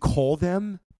 Could you call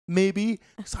them maybe?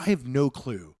 Because I have no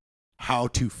clue how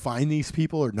to find these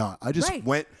people or not. I just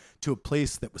went to a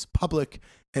place that was public,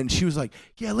 and she was like,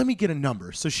 yeah, let me get a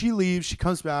number. So she leaves. She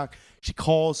comes back. She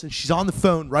calls, and she's on the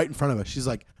phone right in front of us. She's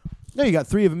like, no, you got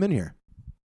 3 of them in here.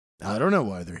 I don't know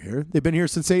why they're here. They've been here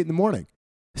since 8 a.m.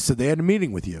 So they had a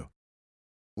meeting with you.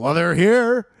 Well, they're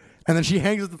here. And then she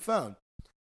hangs up the phone.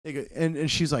 They go, and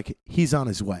she's like, he's on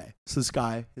his way. So this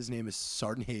guy, his name is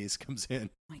Sergeant Hayes, comes in.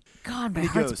 My God, my He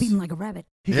heart's goes- beating like a rabbit.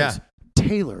 He goes,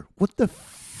 Taylor, what the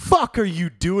fuck are you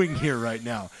doing here right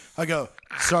now? I go,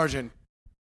 Sergeant,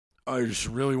 I just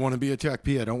really want to be a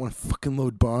TAC-P. I don't want to fucking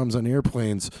load bombs on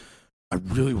airplanes. I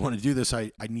really want to do this.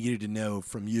 I needed to know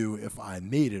from you if I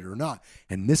made it or not.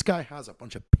 And this guy has a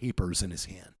bunch of papers in his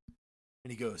hand.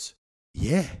 And he goes,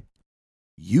 yeah,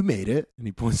 you made it. And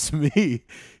he points to me.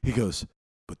 He goes,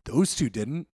 but those 2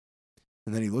 didn't.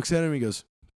 And then he looks at him and he goes,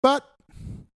 but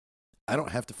I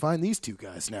don't have to find these 2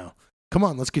 guys now. come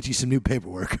on, let's get you some new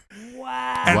paperwork.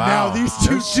 Wow. And now these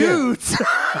two dudes,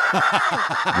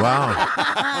 Wow.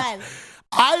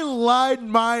 I lied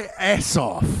my ass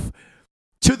off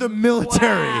to the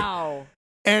military Wow.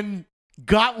 and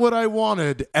got what I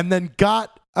wanted, and then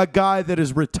got a guy that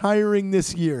is retiring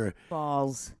this year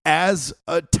Balls. as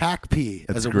a TACP,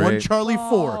 That's as a great. 1 Charlie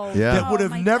 4 Oh, Yeah. that would oh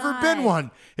have my never God. been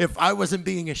one if I wasn't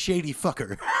being a shady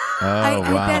fucker. Oh, I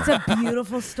wow. think that's a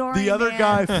beautiful story. The other man.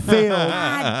 guy failed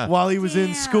God while he was in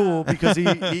damn. school because he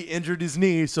injured his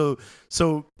knee. So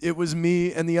it was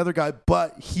me and the other guy,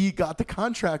 but he got the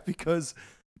contract because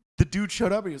the dude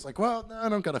showed up and he was like, well, no, I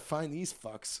don't got to find these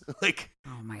fucks. Like,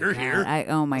 Oh my you're God. here.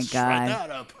 Oh my Let's shred God. that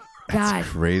up. God.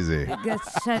 Crazy.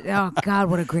 Oh God,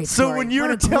 what a great story. So when you're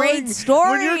what a telling great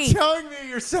story. when you're telling me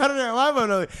you're Saturday Night Live, I'm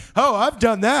like, oh, I've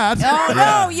done that. Oh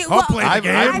no! You, I'll play the I've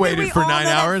game. I I've think waited we for all 9 know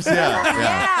that hours. feeling.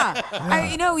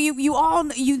 Yeah. You know, you all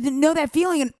know that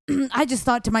feeling, and I just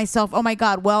thought to myself, oh my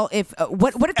God, well, if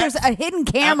what if there's a hidden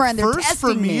camera and they're first,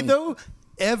 testing for me though,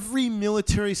 every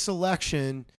military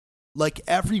selection, like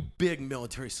every big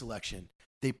military selection,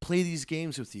 they play these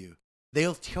games with you.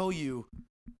 They'll tell you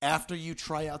after you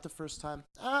try out the first time,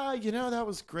 that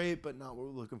was great, but not what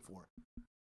we're looking for.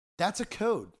 That's a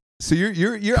code. So you're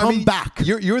Come I mean, back.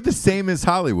 You're the same as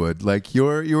Hollywood. Like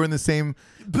you're in the same.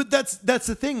 But that's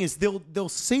the thing is they'll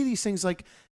say these things like,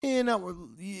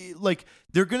 like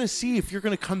they're gonna see if you're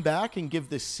gonna come back and give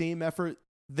the same effort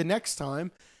the next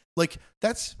time. Like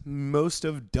that's most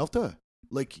of Delta.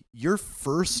 Like your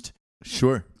first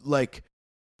Sure. like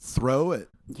throw at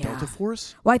Yeah. Delta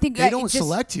Force. Well, I think They don't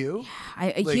select you.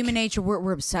 Like- human nature.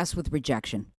 We're obsessed with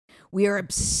rejection. We are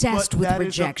obsessed But with that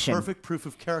rejection. is a perfect proof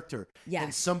of character. Yes.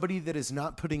 And somebody that is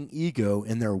not putting ego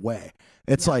in their way.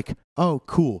 It's like, oh,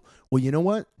 cool. Well, you know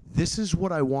what? This is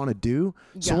what I want to do.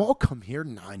 So Yeah. I'll come here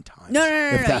 9 times. No.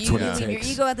 If that's you what it leave your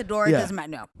takes. ego at the door. It Yeah. doesn't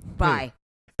matter. No. Bye.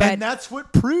 But And that's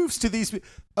what proves to these people,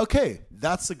 okay,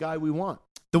 that's the guy we want.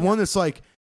 The one that's like,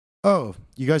 oh,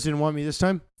 you guys didn't want me this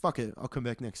time? Fuck it. I'll come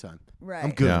back next time. right.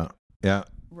 I'm good. Yeah.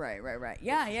 Right.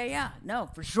 Yeah. No,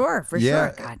 for sure.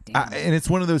 Yeah. God damn. And it's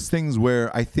one of those things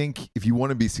where I think if you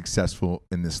want to be successful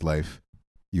in this life,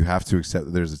 you have to accept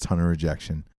that there's a ton of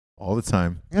rejection all the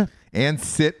time. Yeah. And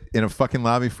sit in a fucking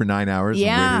lobby for 9 hours and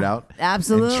Yeah, wait it out.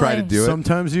 absolutely. And try to do it.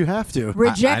 Sometimes you have to.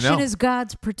 Rejection know. is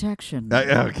God's protection.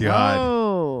 Oh God.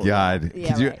 Oh. God.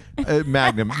 Yeah, Could you,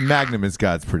 Magnum is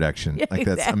God's protection. Yeah, like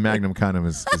that's a exactly. Magnum condom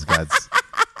is God's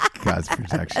That's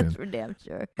protection. for damn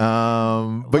sure.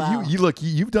 But Wow. you look,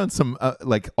 you've done some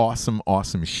like awesome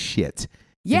shit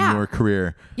Yeah. in your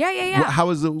career. Yeah. What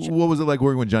was it like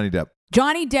working with Johnny Depp?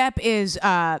 Johnny Depp is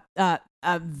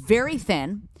very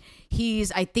thin.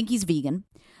 I think he's vegan.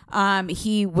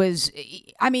 He was,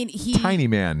 Tiny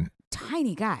man.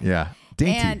 tiny guy. Yeah.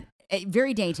 Dainty. And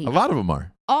very dainty. A lot of them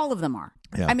are. All of them are.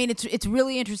 Yeah. I mean, it's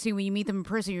really interesting when you meet them in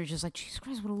person. You're just like, Jesus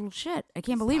Christ, what a little shit. I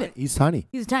can't believe it. He's tiny.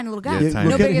 He's a tiny little guy. Yeah, tiny.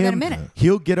 No Look at bigger than a him. minute.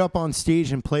 He'll get up on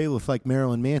stage and play with like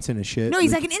Marilyn Manson and shit. No,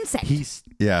 he's like an insect. He's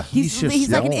Yeah. He's just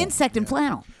like an small. insect in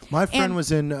flannel. My friend And-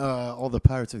 was in all the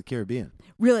Pirates of the Caribbean,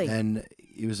 Really? and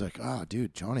he was like, "Oh,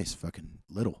 dude, Johnny's fucking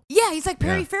little." Yeah, he's like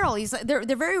Perry Yeah. Farrell. He's like, they're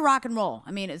very rock and roll.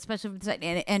 I mean, especially with the,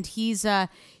 and he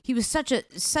was such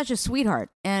a sweetheart,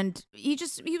 and he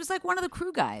was like one of the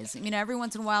crew guys. I mean, every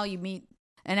once in a while you meet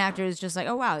an actor who's just like,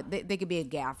 oh wow, they could be a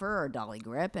gaffer or a dolly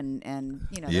grip, and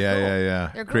you know, they're cool.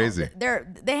 Yeah. They're cool. Crazy.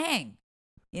 They hang.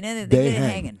 You know, they're They good at hang.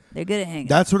 hanging. They're good at hanging.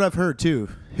 That's what I've heard too.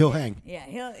 He'll hang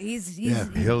he's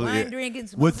He'll- wine yeah. drinking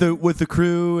with the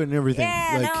crew and everything.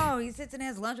 Yeah, like, no, he sits and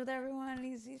has lunch with everyone. And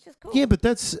he's just cool. yeah, but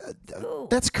that's Cool.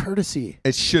 courtesy.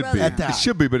 It should be. At that. It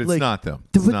should be, but it's Like, not though.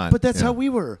 It's not. But that's yeah. how we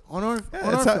were on our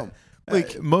That's how- film.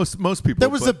 Like most people.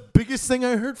 that was the but- biggest thing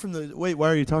I heard from the. Wait, why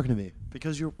are you talking to me?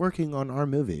 Because you're working on our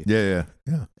movie, Yeah.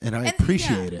 and I And-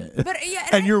 appreciate yeah. it. But, yeah,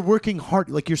 and I- you're working hard.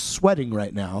 Like you're sweating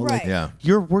right now. Right. Like Yeah.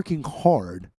 you're working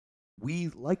hard. We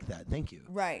like that. Thank you.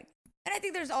 Right. And I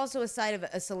think there's also a side of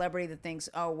a celebrity that thinks,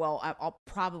 oh, well, I'll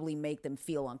probably make them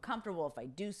feel uncomfortable if I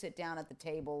do sit down at the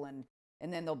table and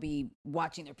then they'll be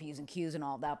watching their P's and Q's and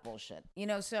all that bullshit. You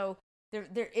know, so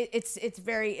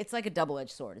it's like a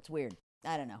double-edged sword. It's weird.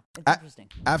 I don't know. It's interesting.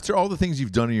 After all the things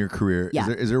you've done in your career, Yeah.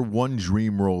 is there one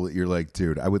dream role that you're like,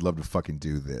 dude, I would love to fucking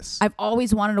do this? I've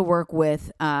always wanted to work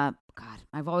with, I've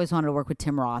always wanted to work with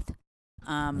Tim Roth.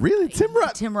 Really? Tim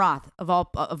Roth? Tim Roth of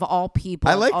all people.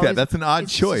 I like that. Always- That's an odd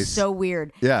it's choice. So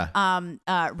weird. Yeah.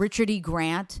 Richard E.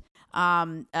 Grant,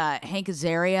 Hank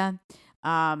Azaria.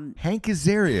 Hank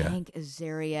Azaria. Hank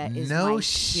Azaria is No my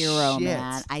hero, shit.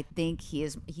 man. I think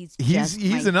he's He's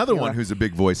my another hero. one who's a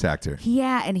big voice actor.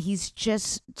 Yeah, and he's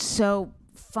just so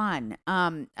fun.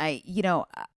 I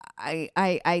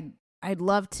I'd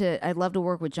love to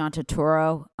work with John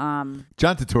Turturro. John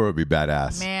Turturro would be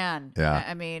badass. Man, Yeah.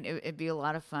 I mean, it'd be a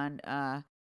lot of fun.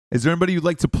 Is there anybody you'd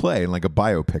like to play in like a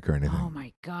biopic or anything? Oh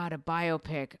my God, a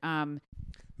biopic.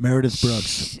 Meredith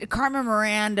Brooks. Carmen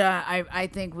Miranda, I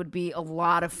think would be a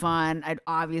lot of fun. I'd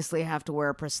obviously have to wear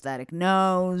a prosthetic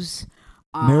nose.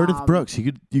 Meredith Brooks.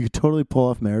 You could totally pull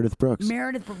off Meredith Brooks.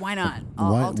 Meredith, why not?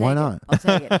 Why not? I'll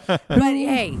take it. But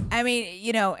hey, I mean,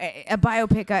 you know, a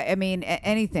biopic. I mean,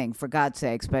 anything for God's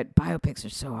sakes. But biopics are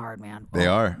so hard, man. They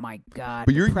are. My God.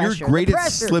 But you're pressure, great the at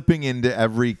pressure. slipping into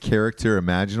every character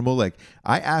imaginable. Like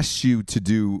I asked you to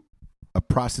do a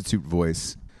prostitute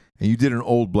voice, and you did an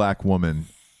old black woman.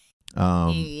 Yeah.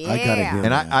 I gotta hear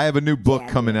And that. I have a new book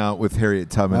coming out with Harriet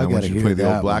Tubman. I want gotta you to hear play the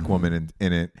old that black one. woman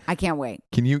in it. I can't wait.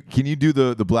 Can you do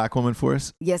the black woman for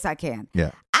us? Yes, I can.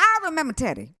 Yeah. I remember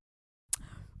Teddy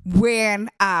when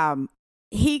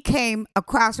he came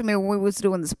across from me when we was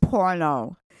doing this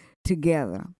porno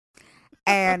together,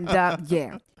 and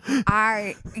I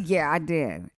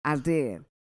did,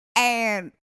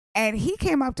 and he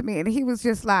came up to me and he was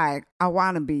just like, "I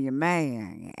want to be your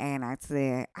man," and I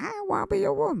said, "I want to be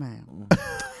your woman."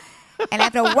 And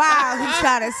after a while, he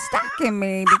started stalking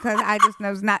me because I just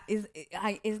was not.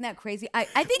 Isn't that crazy? I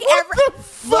think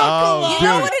Oh, you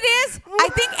know dude. what it is? I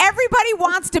think everybody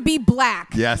wants to be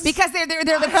black. Yes. Because they're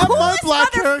the have my coolest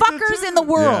black character, motherfuckers too. in the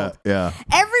world. Yeah.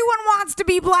 Everyone wants to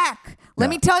be black. Let Yeah.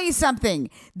 me tell you something.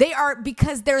 They are,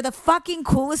 because they're the fucking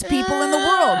coolest people in the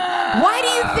world. Why do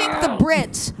you think the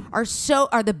Brits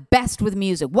are the best with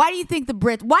music? Why do you think the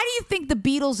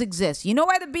Beatles exist? You know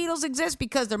why the Beatles exist?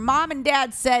 Because their mom and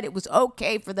dad said it was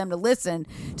okay for them to listen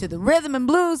to the rhythm and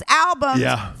blues albums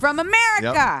Yeah. from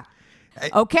America.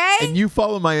 Okay? And you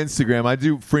follow my Instagram. I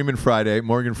do Freeman Friday,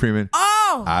 Morgan Freeman.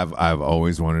 Oh, I've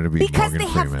always wanted to be because Morgan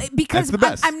they have Freeman. because That's the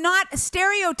best. I'm not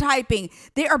stereotyping.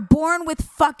 They are born with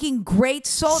fucking great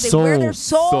soul. They wear their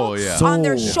soul, yeah. on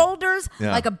their Soul. shoulders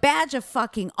Yeah. like a badge of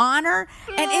fucking honor,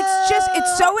 and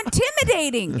it's so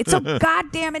intimidating. It's so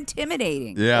goddamn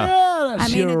intimidating. yeah.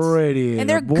 That's I mean, your radiator, and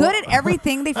they're boy. good at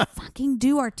everything they fucking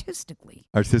do artistically.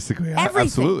 Artistically, Everything,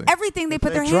 absolutely. everything they put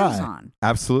They their hands try. on.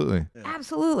 Absolutely.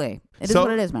 Absolutely, it is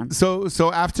what it is, man.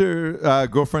 So after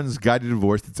Girlfriend's Guide to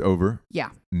Divorce, it's over. Yeah.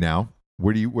 Now,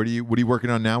 what are you working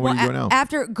on now? Where are you going now?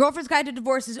 After Girlfriend's Guide to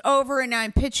Divorce is over, and now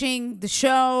I'm pitching the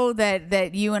show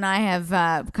that you and I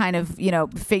have kind of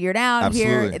figured out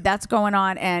Absolutely. here. That's going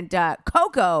on, and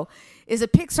Coco is a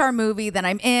Pixar movie that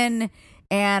I'm in,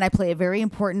 and I play a very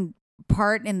important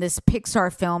part in this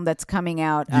Pixar film that's coming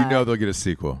out. They'll get a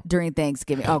sequel. during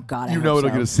Thanksgiving. Oh God, I hope it'll so.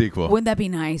 get a sequel. Wouldn't that be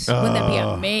nice? Wouldn't that be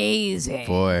amazing?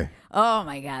 Boy. Oh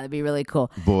my God, that'd be really cool.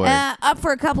 Boy. Up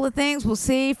for a couple of things. We'll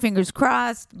see. Fingers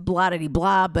crossed. Blah de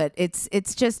blah. But it's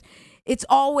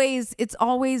always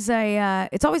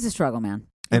a struggle, man.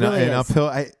 It And, really and is. uphill,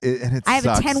 and it I have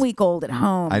sucks. a 10-week-old at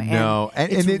home. I know,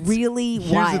 and it's it's really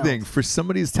here's wild. the thing: for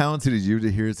somebody as talented as you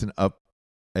to hear it's an up,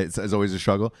 it's always a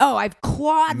struggle. Oh, I've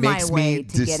clawed my Makes way me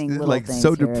to getting little like things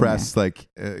so here and depressed. Like,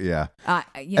 yeah. there.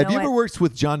 Have you ever what? worked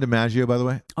with John DiMaggio? By the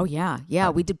way, Oh yeah.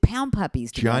 We did Pound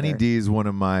Puppies together. Johnny D is one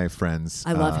of my friends.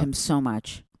 I love him so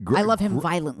much. gr- I love him gr-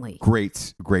 violently.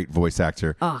 Great voice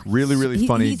actor. Oh, really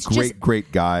funny. he's just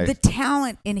Great guy. The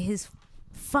talent in his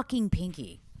fucking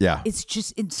pinky. Yeah. It's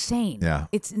just insane. Yeah.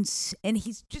 It's and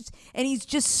he's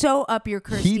just so up your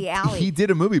Kirstie alley. He did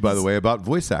a movie, by the way, about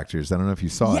voice actors. I don't know if you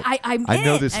saw it. I'm I in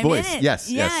know it. this I'm voice. in it. Yes.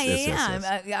 Yeah.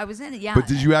 I was in it. Yeah. But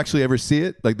did you actually ever see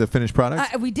it, like the finished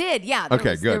product? We did. Yeah.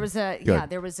 Okay, good. There was a Good.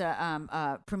 There was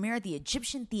a premiere at the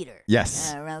Egyptian Theater.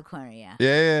 Yes. Around the corner. Yeah.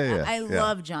 Yeah. I yeah.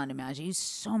 love John DiMaggio. He's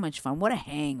so much fun. What a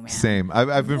hang, man. Same.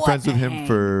 I've been What friends with the him hang.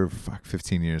 for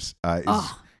 15 years. He's a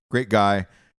great guy.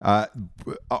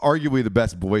 Arguably the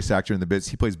best voice actor in the biz.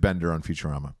 He plays Bender on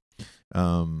Futurama.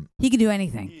 He can do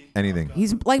anything. Anything.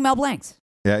 He's like Mel Blancs.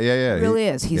 Yeah. He really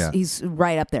is. yeah. He's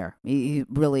right up there. He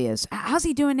really is. How's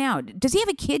he doing now? Does he have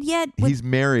a kid yet? He's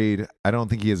married. I don't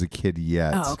think he has a kid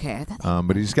yet. Oh, okay. I thought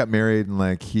But he just got married and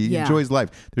like he Yeah. enjoys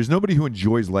life. There's nobody who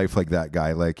enjoys life like that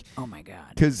guy. Like, oh my God.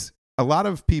 because a lot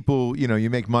of people, you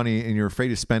make money and you're afraid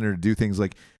to spend it or do things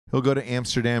like he'll go to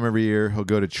Amsterdam every year. He'll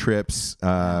go to trips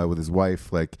with his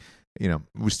wife. Like,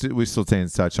 we still stay in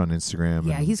touch on Instagram.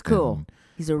 Yeah, and- he's cool. and-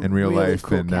 He's a in real really life,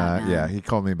 cool and cat, man. yeah, he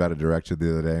called me about a director the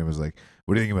other day and was like,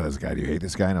 "What do you think about this guy? Do you hate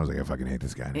this guy?" And I was like, "I fucking hate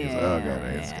this guy." And he was like, "Oh god,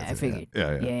 I figured.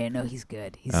 Yeah. No, he's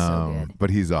good. He's so good.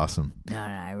 But he's awesome. No,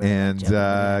 I really And like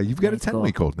Joe. you've got a He's cool.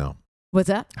 10-week-old now. What's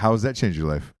that? How has that changed your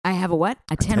life? I have a what?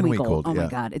 A 10-week-old. Oh yeah. my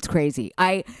God, it's crazy.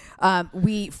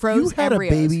 We You froze had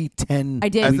embryos. a baby 10 I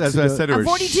did. weeks As I ago. said to I'm her,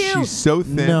 42. she's so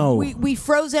thin. No. We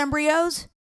froze embryos.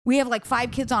 We have like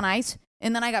 5 kids on ice,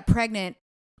 and then I got pregnant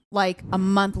like a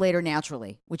month later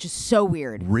naturally, which is so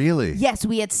weird. Really? Yes,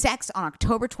 we had sex on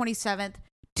October 27th.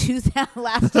 2000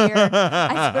 last year.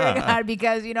 I swear to God,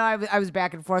 because I was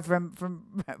back and forth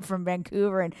from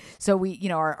Vancouver, and so we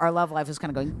our love life was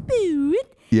kind of going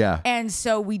boot. Yeah. And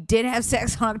so we did have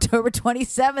sex on October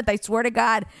 27th. I swear to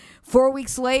God, 4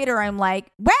 weeks later, I'm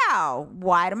like, wow,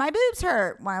 why do my boobs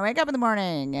hurt when I wake up in the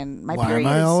morning and my Why period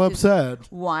am I all upset?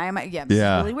 Why am I? Yeah, this is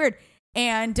really weird.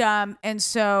 And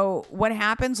so what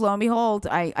happens? Lo and behold,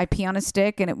 I pee on a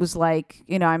stick, and it was like,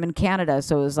 I'm in Canada,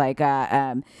 so it was like,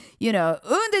 une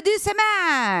de deux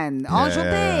semaines,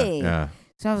 enchanté. Yeah.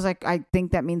 So I was like, I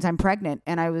think that means I'm pregnant,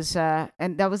 and I was,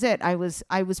 and that was it. I was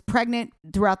pregnant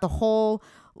throughout the whole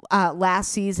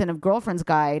last season of Girlfriend's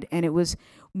Guide, and it was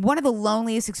one of the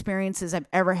loneliest experiences I've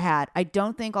ever had. I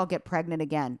don't think I'll get pregnant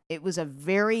again. It was a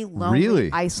very lonely,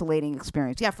 isolating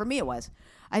experience. Yeah, for me it was.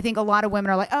 I think a lot of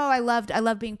women are like, oh, I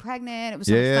loved being pregnant. It was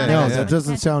so fun. No, that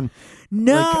doesn't sound.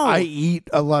 No, like I eat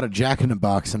a lot of Jack in the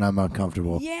Box and I'm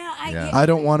uncomfortable. Yeah, I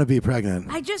don't want to be pregnant.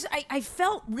 I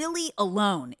felt really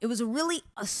alone. It was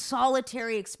a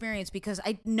solitary experience because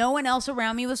no one else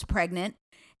around me was pregnant.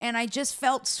 And I just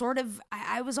felt sort of,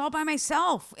 I was all by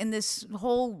myself in this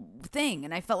whole thing.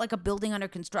 And I felt like a building under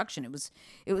construction. It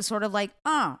was sort of like,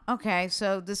 oh, okay,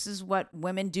 so this is what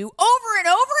women do over and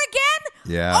over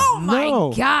again? Yeah. Oh,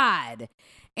 my God.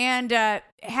 And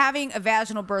having a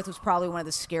vaginal birth was probably one of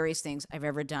the scariest things I've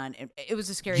ever done. It was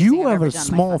the scariest thing I've ever done. You have a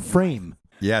small frame.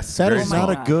 Yes. That is small.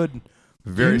 not a good.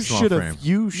 Very small frame.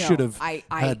 You should have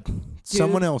had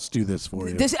someone else do this for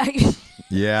you.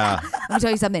 Yeah. Let me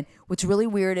tell you something. What's really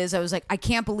weird is I was like, I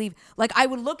can't believe, like I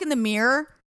would look in the mirror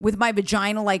with my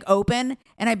vagina like open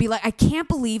and I'd be like, I can't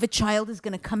believe a child is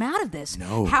going to come out of this.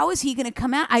 No. How is he going to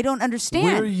come out? I don't understand.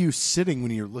 Where are you sitting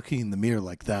when you're looking in the mirror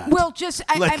like that? Well, we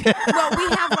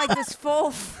have like this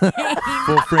full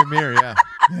frame mirror, yeah.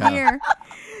 Mirror,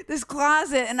 this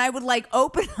closet, and I would like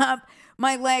open up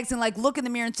my legs and like look in the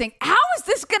mirror and saying, how is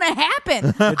this going to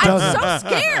happen? I'm so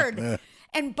scared.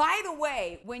 And by the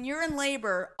way, when you're in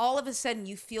labor, all of a sudden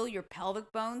you feel your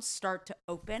pelvic bones start to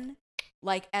open,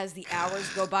 like as the hours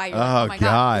go by. You're like, oh my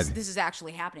God, this is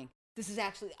actually happening.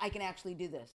 I can actually do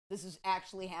this. This is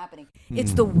actually happening.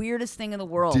 It's the weirdest thing in the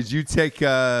world. Did you take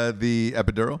the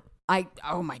epidural?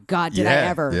 Oh my God, did I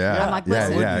ever? Yeah. I'm like,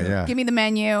 listen, give me the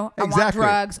menu. I want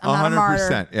drugs. I'm 100%, not a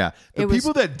martyr. Yeah. The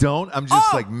people that don't, I'm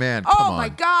just like, man, come on. Oh my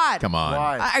God. Come on.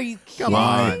 Why? Are you kidding Come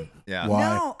on. me? Yeah. Why?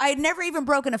 No, I had never even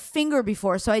broken a finger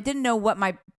before, so I didn't know what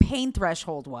my pain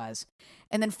threshold was.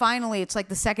 And then finally, it's like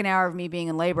the second hour of me being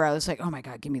in labor, I was like, oh my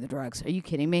God, give me the drugs. Are you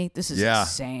kidding me? This is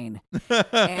insane.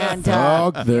 And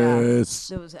fuck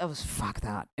this. It was fuck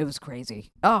that. It was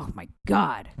crazy. Oh my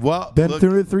God. Well, been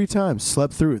through it 3 times.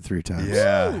 Slept through it 3 times.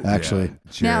 Yeah. Actually.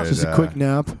 Yeah. Just a quick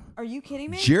nap. Are you kidding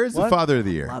me? Jared's the father of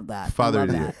the year. Love that. Father of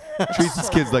the year. Treats his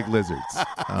kids like lizards.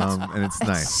 And it's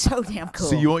nice. So damn cool.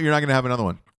 So you're not going to have another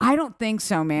one? I don't think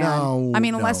so, man. No, I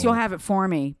mean, unless you'll have it for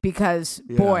me, because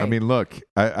boy. I mean, look,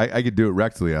 I could do it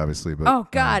rectally, obviously, but oh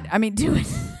God, I mean, do it.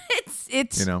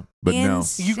 It's but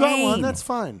insane. You got one. That's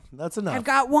fine. That's enough. I've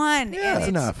got one. Yeah, that's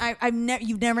enough.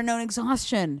 You've never known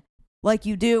exhaustion like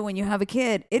you do when you have a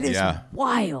kid. It is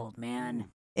wild,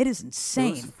 man. It is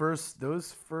insane.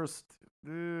 Those first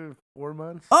 4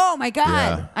 months. Oh my God,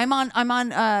 Yeah. I'm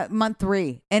on month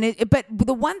 3, and but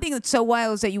the one thing that's so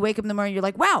wild is that you wake up in the morning, you're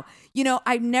like, wow,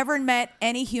 I've never met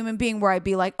any human being where I'd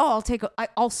be like, oh,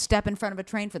 I'll step in front of a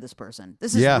train for this person.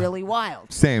 This is really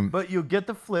wild. Same. But you'll get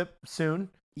the flip soon.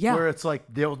 Yeah. Where it's like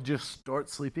they'll just start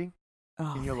sleeping,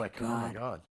 Oh, and you're like, oh my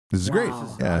God. This is great.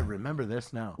 Wow. I remember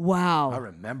this now. Wow. I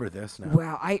remember this now.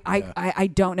 Wow. I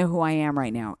don't know who I am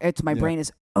right now. My brain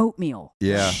is oatmeal.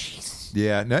 Yeah. Jeez.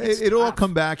 Yeah, no, it'll all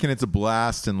come back and it's a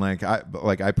blast, and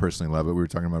I personally love it. We were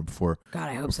talking about it before. God,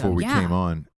 I hope so. Before we came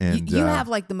on, and you have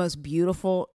like the most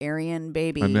beautiful Aryan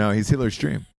baby. I know he's Hilary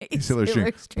Stream. He's Hilary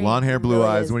Stream. Blonde hair, blue really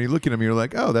eyes. is. When you look at him, you're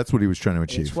like, oh, that's what he was trying to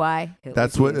achieve. That's why.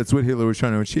 That's what Hitler was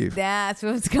trying to achieve. That's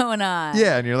what's going on.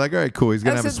 Yeah, and you're like, all right, cool. He's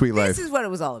gonna have a sweet life. This is what it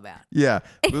was all about. Yeah,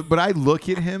 but I look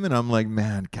at him and I'm like,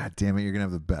 man, God damn it, you're gonna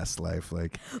have the best life.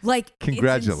 Like It's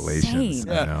congratulations. insane.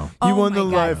 I know. You Oh won the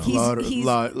my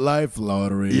God. life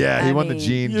lottery. Yeah, he I won the mean,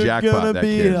 gene you're jackpot. gonna That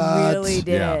be kid. hot. Really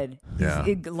did. Yeah.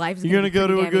 Life's You're gonna go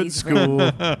to a pretty damn good easy for him. school.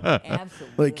 Absolutely.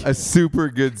 Like A super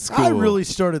good school. I really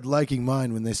started liking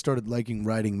mine when they started liking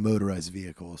riding motorized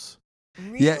vehicles.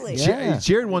 Really? Yeah,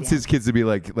 Jared wants his kids to be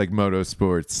like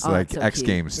motorsports, Oh, like that's so X cute.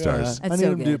 Games stars. I That's need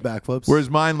so him to do good. backflips. Whereas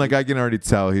mine, like I can already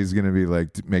tell he's gonna be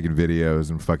like making videos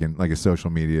and fucking like a social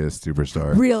media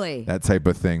superstar. Really? That type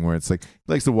of thing where it's like he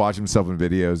likes to watch himself in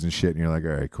videos and shit, and you're like, all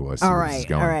right, cool. I see All where this is right.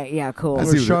 going. All right. Yeah. Cool. I Where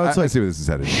see, where, Charlotte's I like, see where this is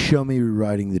headed. show me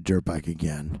riding the dirt bike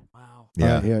again. Wow.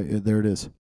 Yeah. Yeah, there it is.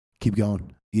 Keep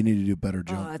going. You need to do a better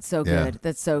Oh, job. that's so Yeah. good.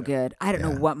 That's so good. I don't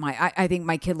know Yeah. what I think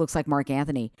my kid looks like Mark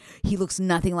Anthony. He looks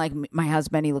nothing like my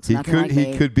husband. He looks He nothing could like me.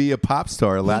 he could be a pop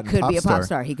star, a Latin he could pop be a star. pop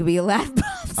star. He could be a Latin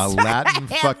pop star. A Latin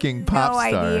I have fucking pop no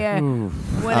star. idea.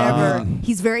 Oof. Whatever.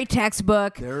 He's very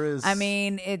textbook. There is. I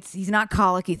mean, he's not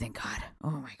colicky. Thank God. Oh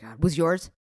my God. Was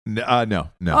yours? No. Oh,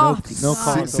 no See,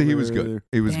 colic see, he over was there good. either.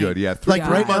 He was Dang. good. Yeah, 3 Like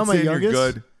right now, months my in, you're youngest-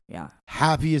 good. Yeah.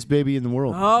 happiest baby in the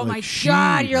world. Oh Like, my she-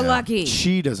 God, you're yeah. lucky.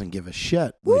 She doesn't give a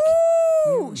shit. Woo!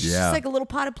 Like, She's Yeah. just like a little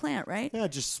potted plant, right? yeah,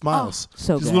 just smiles. Oh,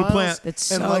 so Just good. little plant.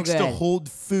 That's and so likes good. to hold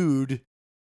food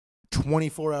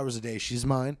 24 hours a day. She's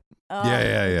mine. Oh,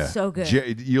 Yeah. So good.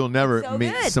 You'll never So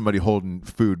meet good. somebody holding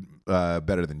food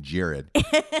better than Jared.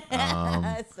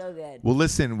 So good. Well,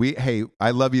 listen,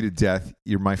 I love you to death.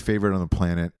 You're my favorite on the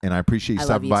planet, and I appreciate you I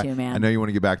stopping love by. you too, man. I know you want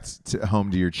to get back to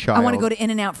home to your child. I want to go to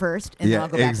In-N-Out first, and then yeah, I'll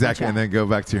go back exactly, to and my then go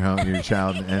back to your home, your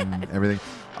child, and everything.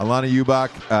 Alana Ubach,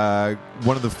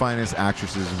 one of the finest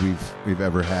actresses we've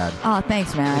ever had Oh,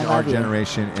 thanks, man. in I our love you.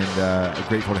 generation, and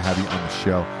grateful to have you on the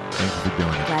show. Thank you for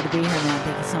doing it. Glad to be here, man.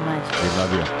 Thank you so much. We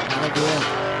love you. I love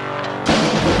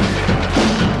you.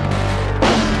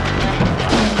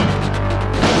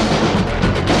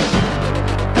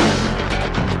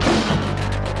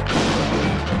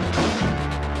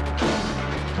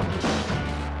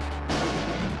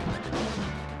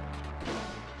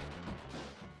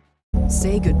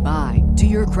 Say goodbye to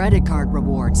your credit card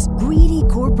rewards. Greedy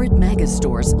corporate mega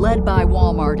stores, led by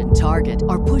Walmart and Target,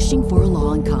 are pushing for a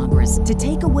law in Congress to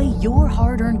take away your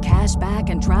hard-earned cash back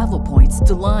and travel points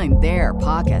to line their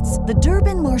pockets. The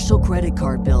Durbin-Marshall credit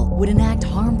card bill would enact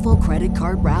harmful credit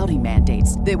card routing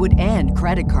mandates that would end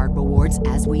credit card rewards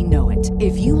as we know it.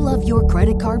 If you love your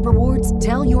credit card rewards,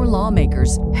 tell your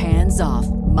lawmakers, hands off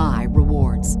my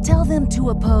rewards. Tell them to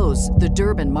oppose the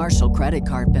Durbin-Marshall credit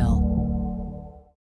card bill.